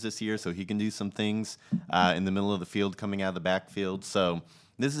receptions this year, so he can do some things in the middle of the field, coming out of the backfield. So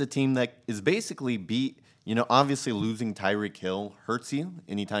this is a team that is basically beat. Obviously losing Tyreek Hill hurts you.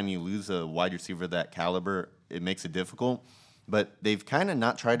 Anytime you lose a wide receiver of that caliber, it makes it difficult. But they've kind of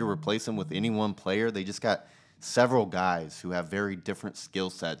not tried to replace him with any one player. They just got several guys who have very different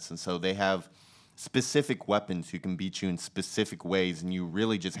skill sets, and so they have specific weapons who can beat you in specific ways, and you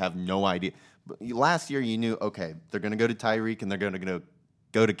really just have no idea. But last year, you knew, okay, they're going to go to Tyreek and they're going to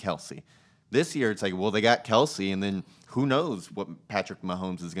go to Kelce. This year, it's like, well, they got Kelce, and then who knows what Patrick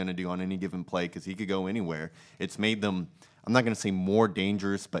Mahomes is going to do on any given play because he could go anywhere. It's made them, I'm not going to say more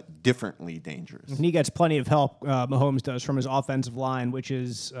dangerous, but differently dangerous. And he gets plenty of help, Mahomes does, from his offensive line, which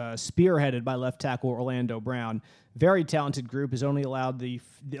is spearheaded by left tackle Orlando Brown. Very talented group. Has only allowed the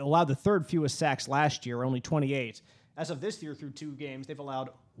third fewest sacks last year, only 28. As of this year, through 2 games, they've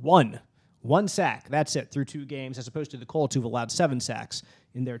allowed one sack. That's it, through 2 games, as opposed to the Colts, who've allowed 7 sacks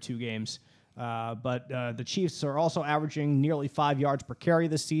in their 2 games. But the Chiefs are also averaging nearly 5 yards per carry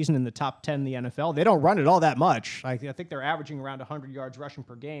this season, in the top 10 in the NFL. They don't run it all that much. I think they're averaging around 100 yards rushing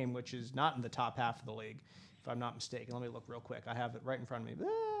per game, which is not in the top half of the league, if I'm not mistaken. Let me look real quick. I have it right in front of me.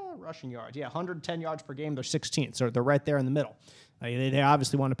 Rushing yards. Yeah, 110 yards per game. They're 16th, so they're right there in the middle. They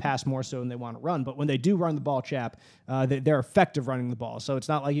obviously want to pass more so than they want to run, but when they do run the ball, Chap, they're effective running the ball. So it's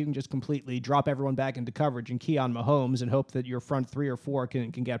not like you can just completely drop everyone back into coverage and key on Mahomes and hope that your front 3 or 4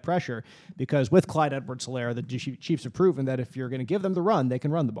 can get pressure, because with Clyde Edwards-Helaire, the Chiefs have proven that if you're going to give them the run, they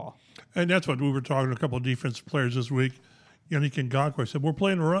can run the ball. And that's what we were talking to a couple of defensive players this week. Yannick Ngakoue said, we're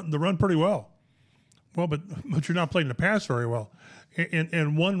playing the run pretty well. Well, but you're not playing the pass very well.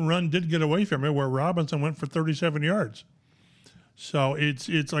 And one run did get away from it where Robinson went for 37 yards. So it's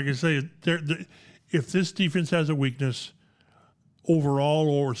like I say, if this defense has a weekness overall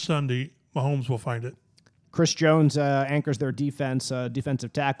or Sunday, Mahomes will find it. Chris Jones anchors their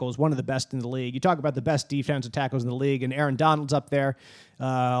defensive tackles, one of the best in the league. You talk about the best defensive tackles in the league, and Aaron Donald's up there.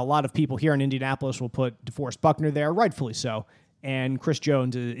 A lot of people here in Indianapolis will put DeForest Buckner there, rightfully so. And Chris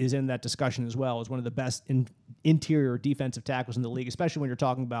Jones is in that discussion as well as one of the best interior defensive tackles in the league, especially when you're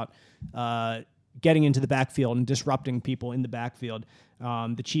talking about getting into the backfield and disrupting people in the backfield.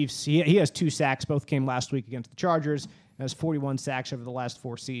 The Chiefs, he has 2 sacks. Both came last week against the Chargers. Has 41 sacks over the last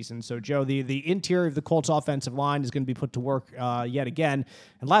 4 seasons. So, Joe, the interior of the Colts offensive line is going to be put to work yet again.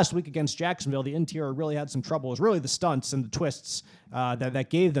 And last week against Jacksonville, the interior really had some trouble. It was really the stunts and the twists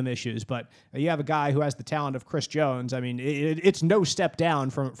that gave them issues. But you have a guy who has the talent of Chris Jones. I mean, it's no step down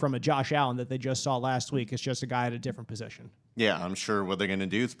from a Josh Allen that they just saw last week. It's just a guy at a different position. Yeah, I'm sure what they're going to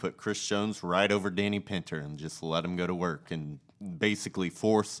do is put Chris Jones right over Danny Pinter and just let him go to work and basically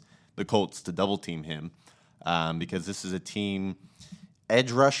force the Colts to double team him. Because this is a team,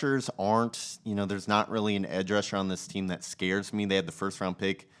 edge rushers aren't, there's not really an edge rusher on this team that scares me. They had the first-round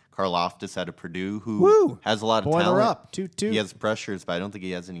pick, Karlaftis out of Purdue, who has a lot of talent. Up. 2-2. He has pressures, but I don't think he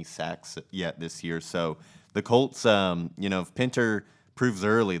has any sacks yet this year. So the Colts, if Pinter proves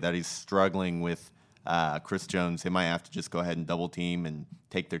early that he's struggling with Chris Jones, they might have to just go ahead and double team and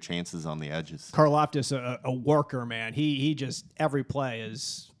take their chances on the edges. Karlaftis, a worker, man. He just, every play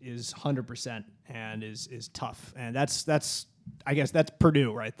is 100% and is tough. And that's I guess that's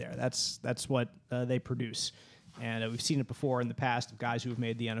Purdue right there. That's what they produce. And we've seen it before in the past of guys who have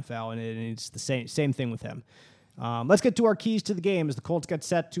made the NFL, and it's the same thing with him. Let's get to our keys to the game as the Colts get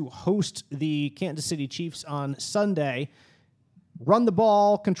set to host the Kansas City Chiefs on Sunday. Run the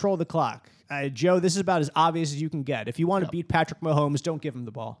ball, control the clock. Joe, this is about as obvious as you can get. If you want to beat Patrick Mahomes, don't give him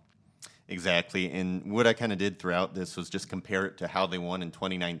the ball. Exactly. And what I kind of did throughout this was just compare it to how they won in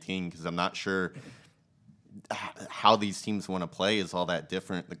 2019, because I'm not sure how these teams want to play is all that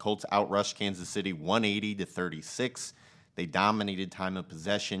different. The Colts outrushed Kansas City 180-36. They dominated time of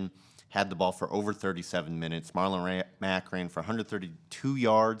possession, had the ball for over 37 minutes. Marlon Mack ran for 132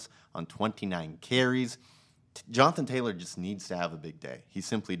 yards on 29 carries. Jonathan Taylor just needs to have a big day. He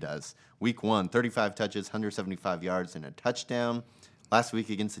simply does. Week 1, 35 touches, 175 yards, and a touchdown. Last week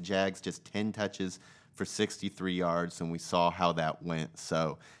against the Jags, just 10 touches for 63 yards, and we saw how that went.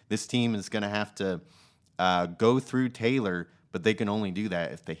 So this team is going to have to go through Taylor, but they can only do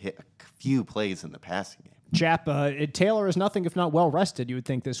that if they hit a few plays in the passing game. Chap, Taylor is nothing if not well-rested, you would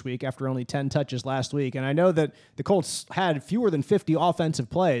think, this week after only 10 touches last week. And I know that the Colts had fewer than 50 offensive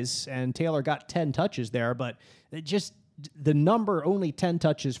plays, and Taylor got 10 touches there, but it just the number, only 10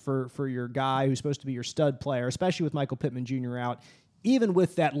 touches for your guy who's supposed to be your stud player, especially with Michael Pittman Jr. out, even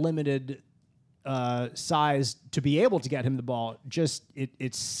with that limited size to be able to get him the ball, just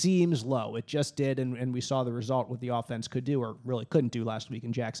it seems low. It just did, and we saw the result what the offense could do, or really couldn't do last week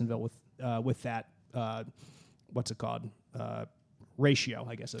in Jacksonville with that what's it called? Ratio,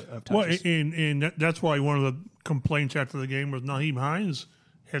 I guess, of touches. Well, and that's why one of the complaints after the game was Nyheim Hines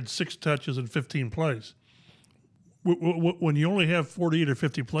had 6 touches and 15 plays. When you only have 48 or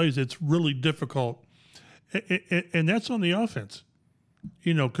 50 plays, it's really difficult, and that's on the offense.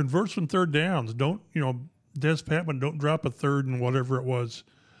 Convert some third downs. Don't, Des Patman, don't drop a third and whatever it was.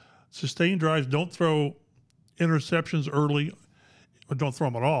 Sustain drives. Don't throw interceptions early, or don't throw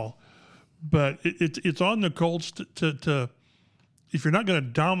them at all. But it's on the Colts to if you're not going to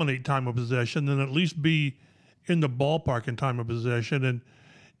dominate time of possession, then at least be in the ballpark in time of possession.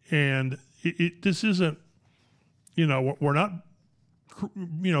 And this isn't, we're not,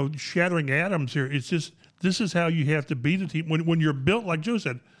 shattering atoms here. It's just this is how you have to beat a team when you're built like Joe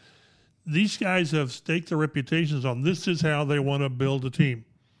said. These guys have staked their reputations on this is how they want to build a team.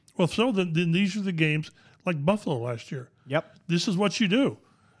 Well, so then these are the games like Buffalo last year. Yep. This is what you do.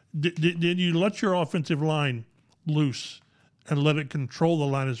 Then you let your offensive line loose and let it control the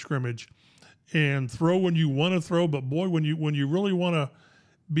line of scrimmage and throw when you want to throw. But boy, when you really want to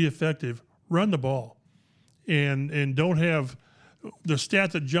be effective, run the ball and don't have the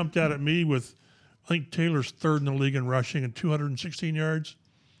stat that jumped out at me with I think Taylor's third in the league in rushing and 216 yards.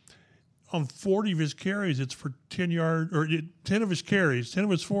 On 40 of his carries, it's for 10 yards, or 10 of his carries, 10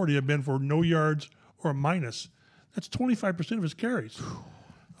 of his 40 have been for no yards or a minus. That's 25% of his carries.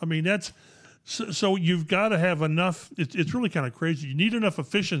 I mean, that's so you've got to have enough. It's really kind of crazy. You need enough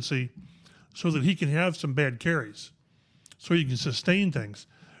efficiency so that he can have some bad carries, so you can sustain things,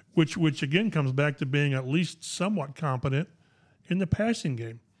 which again comes back to being at least somewhat competent in the passing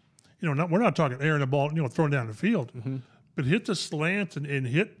game. We're not talking airing the ball, throwing down the field, but hit the slant and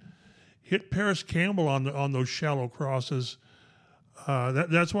hit Paris Campbell on those shallow crosses.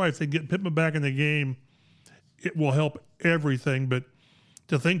 That's why if they get Pittman back in the game, it will help everything. But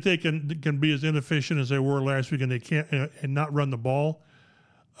To think they can be as inefficient as they were last week and they can't and not run the ball,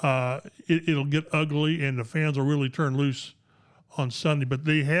 it'll get ugly and the fans will really turn loose on Sunday. But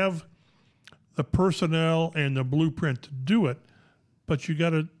they have the personnel and the blueprint to do it, but you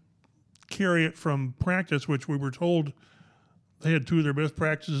got to carry it from practice, which we were told they had 2 of their best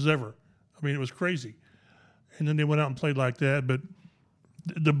practices ever. I mean, it was crazy. And then they went out and played like that. But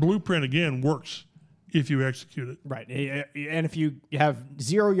the blueprint, again, works if you execute it. Right. And if you have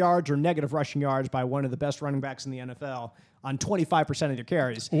 0 yards or negative rushing yards by one of the best running backs in the NFL on 25% of their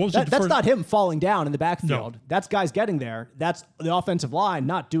carries, that's not him falling down in the backfield. No. That's guys getting there. That's the offensive line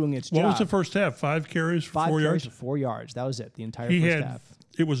not doing its job. What was the first half? 5 carries for 4 yards? 4 yards. That was it, the entire first half.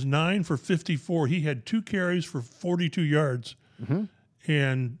 It was 9 for 54. He had 2 carries for 42 yards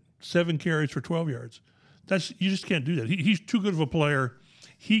and 7 carries for 12 yards. You just can't do that. He's too good of a player.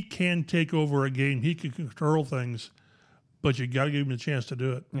 He can take over a game. He can control things, but you got to give him a chance to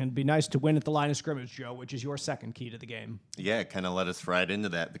do it. And it'd be nice to win at the line of scrimmage, Joe, which is your second key to the game. Yeah, it kind of led us right into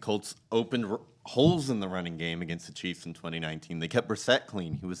that. The Colts opened holes in the running game against the Chiefs in 2019. They kept Brissett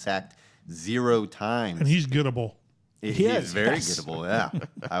clean. He was sacked 0 times. And he's gettable. He's very gettable, yeah.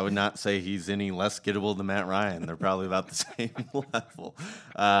 I would not say he's any less gettable than Matt Ryan. They're probably about the same level.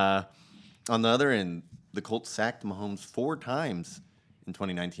 On the other end, the Colts sacked Mahomes 4 times in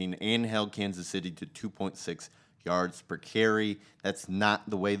 2019 and held Kansas City to 2.6 yards per carry. That's not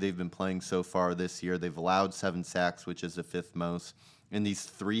the way they've been playing so far this year. They've allowed 7 sacks, which is the 5th most. And these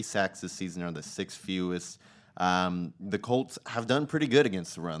 3 sacks this season are the 6th fewest. The Colts have done pretty good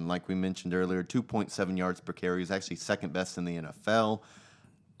against the run. Like we mentioned earlier, 2.7 yards per carry is actually 2nd best in the NFL.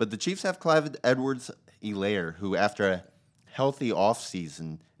 But the Chiefs have Clyde Edwards-Helaire, who after a healthy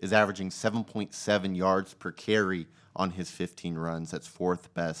offseason is averaging 7.7 yards per carry on his 15 runs. That's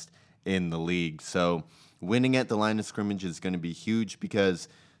 4th best in the league. So winning at the line of scrimmage is going to be huge because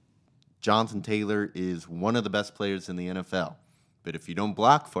Jonathan Taylor is one of the best players in the NFL. But if you don't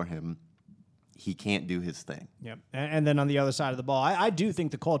block for him, he can't do his thing. Yep. And then on the other side of the ball, I do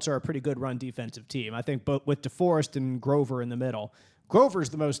think the Colts are a pretty good run defensive team. I think both with DeForest and Grover in the middle. Grover's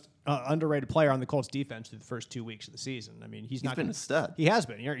the most underrated player on the Colts defense through the first 2 weeks of the season. I mean, he's not been a stud. He has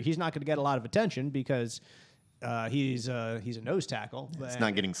been. He's not going to get a lot of attention because he's a nose tackle. It's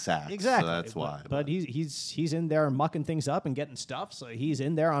not getting sacked. Exactly. So that's why. But he's in there mucking things up and getting stuff. So he's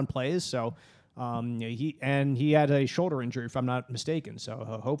in there on plays. So he had a shoulder injury, if I'm not mistaken.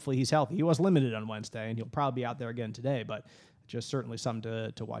 So hopefully he's healthy. He was limited on Wednesday, and he'll probably be out there again today. But just certainly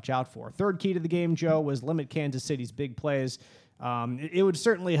something to watch out for. Third key to the game, Joe, was limit Kansas City's big plays. It would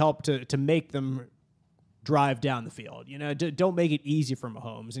certainly help to make them drive down the field. Don't make it easy for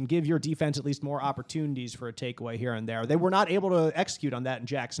Mahomes and give your defense at least more opportunities for a takeaway here and there. They were not able to execute on that in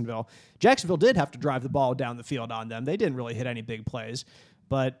Jacksonville. Jacksonville did have to drive the ball down the field on them. They didn't really hit any big plays.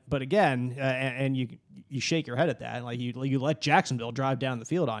 But again, and you shake your head at that. Like you let Jacksonville drive down the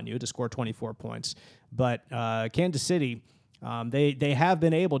field on you to score 24 points. But Kansas City, they have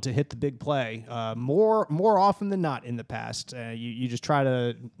been able to hit the big play more often than not in the past. You just try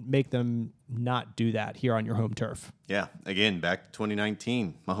to make them not do that here on your home turf. Yeah, again, back to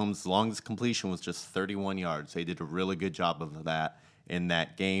 2019, Mahomes' longest completion was just 31 yards. They did a really good job of that in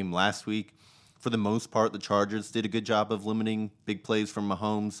that game last week. For the most part, the Chargers did a good job of limiting big plays from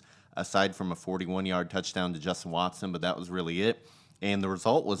Mahomes, aside from a 41-yard touchdown to Justin Watson, but that was really it. And the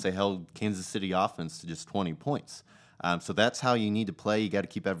result was they held Kansas City offense to just 20 points. So that's how you need to play. You got to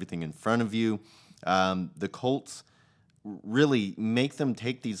keep everything in front of you. The Colts really make them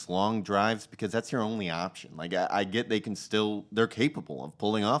take these long drives because that's your only option. Like I get they're capable of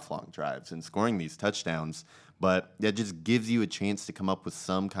pulling off long drives and scoring these touchdowns, but that just gives you a chance to come up with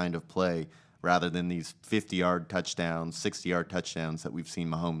some kind of play rather than these 50-yard touchdowns, 60-yard touchdowns that we've seen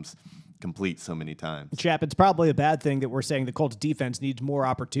Mahomes complete so many times. Chap, it's probably a bad thing that we're saying the Colts defense needs more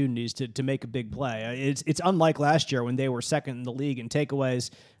opportunities to make a big play. It's unlike last year when they were second in the league in takeaways,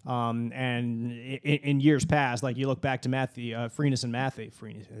 and in years past, like you look back to Freeney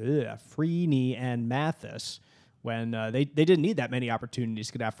and Mathis, when they didn't need that many opportunities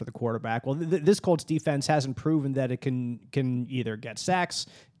to get after the quarterback. Well, this Colts defense hasn't proven that it can either get sacks,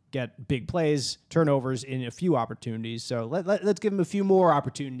 get big plays, turnovers in a few opportunities. So let's give them a few more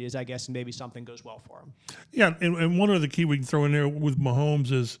opportunities, I guess, and maybe something goes well for them. Yeah, and one other key we can throw in there with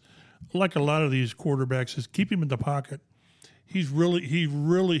Mahomes is, like a lot of these quarterbacks, is keep him in the pocket. He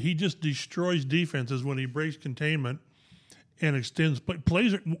just destroys defenses when he breaks containment and extends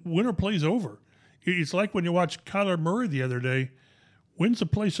plays. Winner plays over. It's like when you watch Kyler Murray the other day. When's the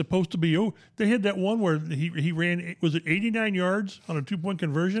play supposed to be over? They had that one where he ran, was it 89 yards on a 2-point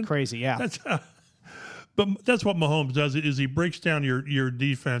conversion? Crazy, yeah. But that's what Mahomes does, is he breaks down your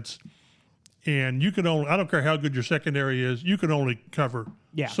defense, and you can only, I don't care how good your secondary is, you can only cover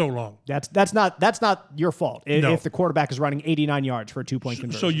so long. That's not your fault No. if the quarterback is running 89 yards for a 2-point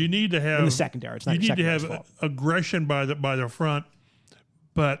conversion. So you need to have in the secondary. It's not you your need to secondary's have fault. aggression by the front,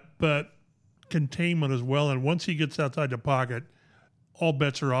 but containment as well. And once he gets outside the pocket, all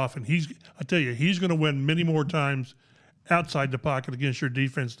bets are off. And I tell you, he's going to win many more times outside the pocket against your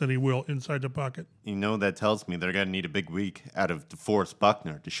defense than he will inside the pocket. You know, that tells me they're going to need a big week out of DeForest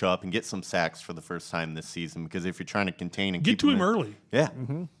Buckner to show up and get some sacks for the first time this season, because if you're trying to contain and Get keep to him early. Yeah.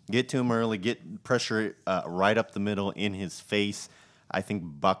 Get to him early, get pressure right up the middle in his face. I think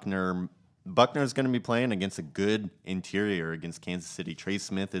Buckner is going to be playing against a good interior against Kansas City. Trey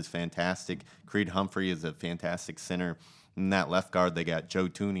Smith is fantastic. Creed Humphrey is a fantastic center. In that left guard, they got Joe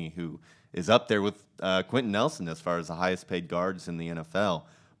Thuney, who is up there with Quentin Nelson as far as the highest paid guards in the NFL.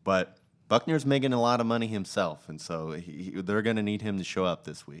 But Buckner's making a lot of money himself, and so they're going to need him to show up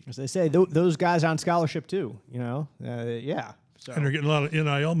this week. As they say, those guys on scholarship too, you know? Yeah. So. And they're getting a lot of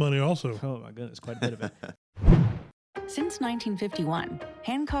NIL money also. Oh, my goodness, quite a bit of it. Since 1951,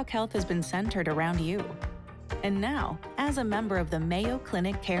 Hancock Health has been centered around you. And now, as a member of the Mayo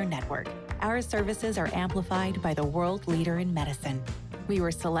Clinic Care Network, our services are amplified by the world leader in medicine. We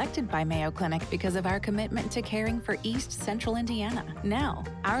were selected by Mayo Clinic because of our commitment to caring for East Central Indiana. Now,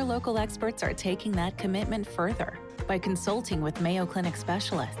 our local experts are taking that commitment further by consulting with Mayo Clinic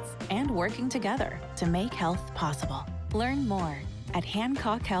specialists and working together to make health possible. Learn more at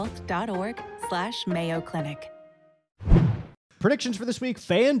hancockhealth.org/Mayo Clinic. Predictions for this week.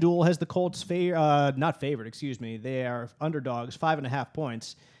 FanDuel has the Colts not favored, excuse me. They are underdogs, 5.5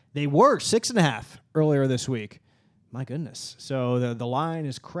 points. They were 6.5 earlier this week. My goodness. So the line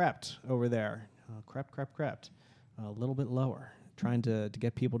is crept over there. Crept. A little bit lower. Trying to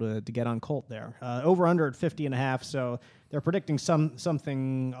get people to get on Colt there. Over under at 50.5. So they're predicting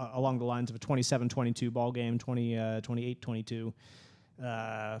something along the lines of a 27-22 ball game, 28-22.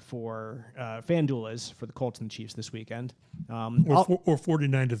 For FanDuel is for the Colts and the Chiefs this weekend. Or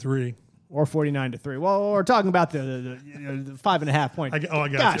 49-3. Or 49-3. Well, we're talking about the 5.5 point. I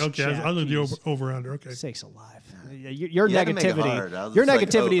got Gosh, you. Okay, Jack, I was the geez. over-under. Okay. Sakes alive. Your You had to make it negativity, hard. I was your just like,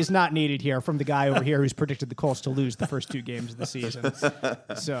 negativity oh. is not needed here from the guy over here who's predicted the Colts to lose the first 2 games of the season.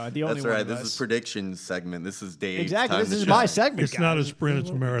 So the only That's one right. of This us. is predictions segment. This is Dave's Exactly. time This to is shine. my segment. It's not a sprint,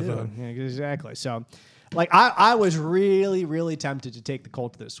 it's a marathon. Yeah, exactly. So, like, I was really, really tempted to take the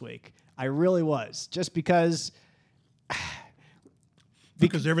Colts this week. I really was, just because.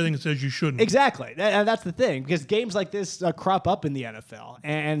 Because everything says you shouldn't. Exactly. And that's the thing, because games like this crop up in the NFL,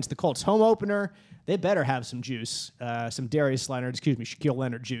 and it's the Colts' home opener. They better have some juice, some Shaquille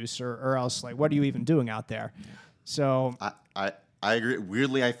Leonard juice, or else, like, what are you even doing out there? So I agree.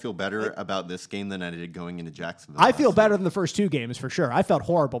 Weirdly, I feel better about this game than I did going into Jacksonville. I feel better than the first 2 games for sure. I felt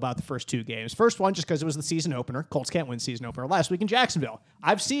horrible about the first 2 games. First one, just because it was the season opener. Colts can't win season opener. Last week in Jacksonville.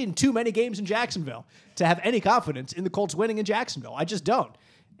 I've seen too many games in Jacksonville to have any confidence in the Colts winning in Jacksonville. I just don't.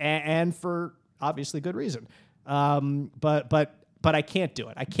 And for obviously good reason. But I can't do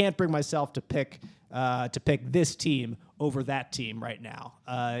it. I can't bring myself to pick this team over that team right now.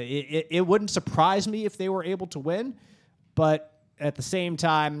 It wouldn't surprise me if they were able to win, but at the same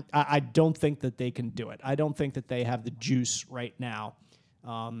time, I don't think that they can do it. I don't think that they have the juice right now.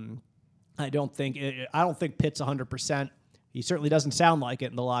 I don't think Pitt's 100%. He certainly doesn't sound like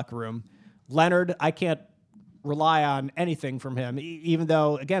it in the locker room. Leonard, I can't rely on anything from him, even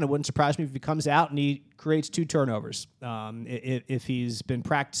though, again, it wouldn't surprise me if he comes out and he creates 2 turnovers. If he's been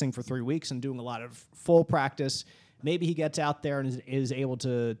practicing for 3 weeks and doing a lot of full practice, maybe he gets out there and is able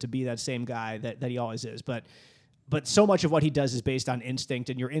to be that same guy that he always is. But so much of what he does is based on instinct,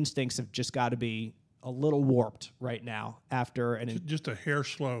 and your instincts have just got to be a little warped right now after Just a hair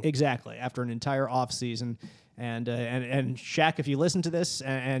slow. Exactly, after an entire offseason. And Shaq, if you listen to this,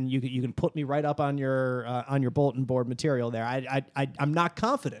 and you can put me right up on your bulletin board material there. I'm not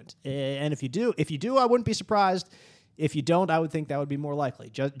confident, and if you do, I wouldn't be surprised. If you don't, I would think that would be more likely.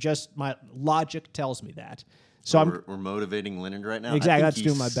 Just my logic tells me that. So we're motivating Leonard right now. Exactly, I that's think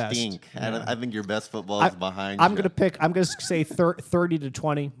doing you my best. stink. Yeah. I think your best football is behind I'm you. going to say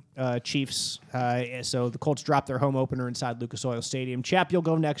 30-20 Chiefs. So the Colts drop their home opener inside Lucas Oil Stadium. Chap, you'll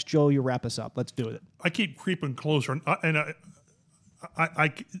go next. Joe, you wrap us up. Let's do it. I keep creeping closer, and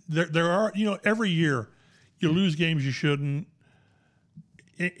there are, every year you lose games you shouldn't,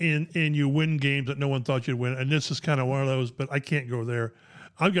 and you win games that no one thought you'd win, and this is kind of one of those. But I can't go there.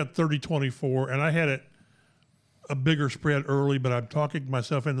 I've got 30-24, and I had it a bigger spread early, but I'm talking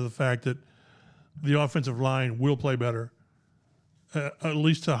myself into the fact that the offensive line will play better. at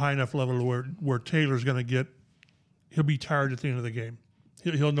least to a high enough level where Taylor's going to he'll be tired at the end of the game.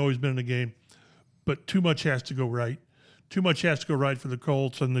 He'll know he's been in the game, but too much has to go right. Too much has to go right for the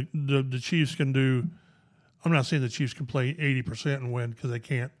Colts, and the Chiefs can do. I'm not saying the Chiefs can play 80% and win because they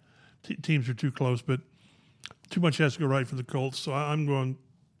can't. Teams are too close, but too much has to go right for the Colts. So I'm going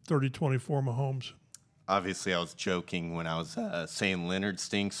 30-24 Mahomes. Obviously, I was joking when I was saying Leonard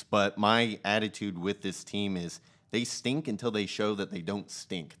stinks, but my attitude with this team is they stink until they show that they don't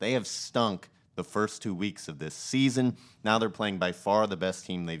stink. They have stunk the first 2 weeks of this season. Now they're playing by far the best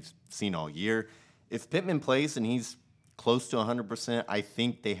team they've seen all year. If Pittman plays and he's close to 100%, I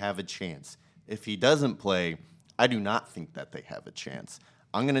think they have a chance. If he doesn't play, I do not think that they have a chance.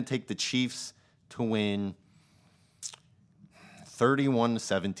 I'm going to take the Chiefs to win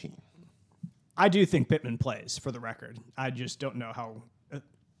 31-17. I do think Pittman plays, for the record. I just don't know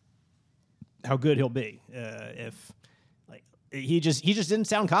how good he'll be. If like he just didn't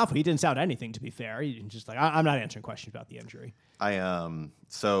sound confident. He didn't sound anything, to be fair. He just like I'm not answering questions about the injury.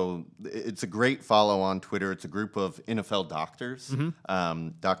 So it's a great follow on Twitter. It's a group of NFL doctors,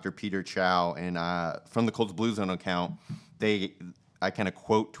 Dr. Peter Chow, and from the Colts Blue Zone account, I kind of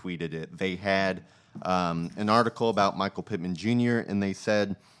quote tweeted it. They had an article about Michael Pittman Jr., and they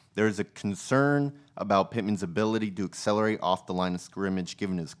said there's a concern about Pittman's ability to accelerate off the line of scrimmage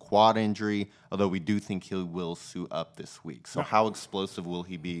given his quad injury, although we do think he will suit up this week. So how explosive will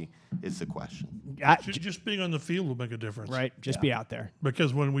he be is the question. Just being on the field will make a difference. Right, just be out there.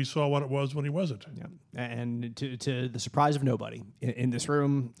 Because when we saw what it was when he wasn't. Yeah. And to the surprise of nobody in this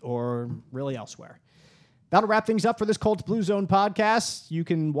room or really elsewhere. That'll wrap things up for this Colts Blue Zone podcast. You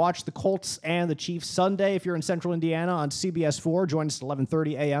can watch the Colts and the Chiefs Sunday if you're in Central Indiana on CBS 4. Join us at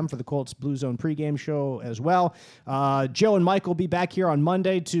 11:30 a.m. for the Colts Blue Zone pregame show as well. Joe and Mike will be back here on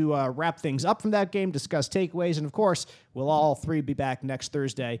Monday to wrap things up from that game, discuss takeaways, and of course, we'll all three be back next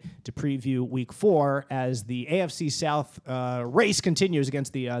Thursday to preview Week 4 as the AFC South race continues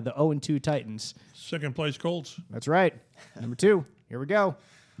against the 0-2 Titans. Second place Colts. That's right. Number 2. Here we go.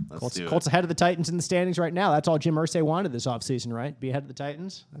 Colts ahead of the Titans in the standings right now. That's all Jim Irsay wanted this offseason, right? Be ahead of the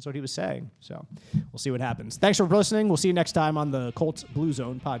Titans. That's what he was saying. So we'll see what happens. Thanks for listening. We'll see you next time on the Colts Blue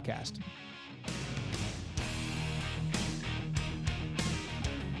Zone podcast.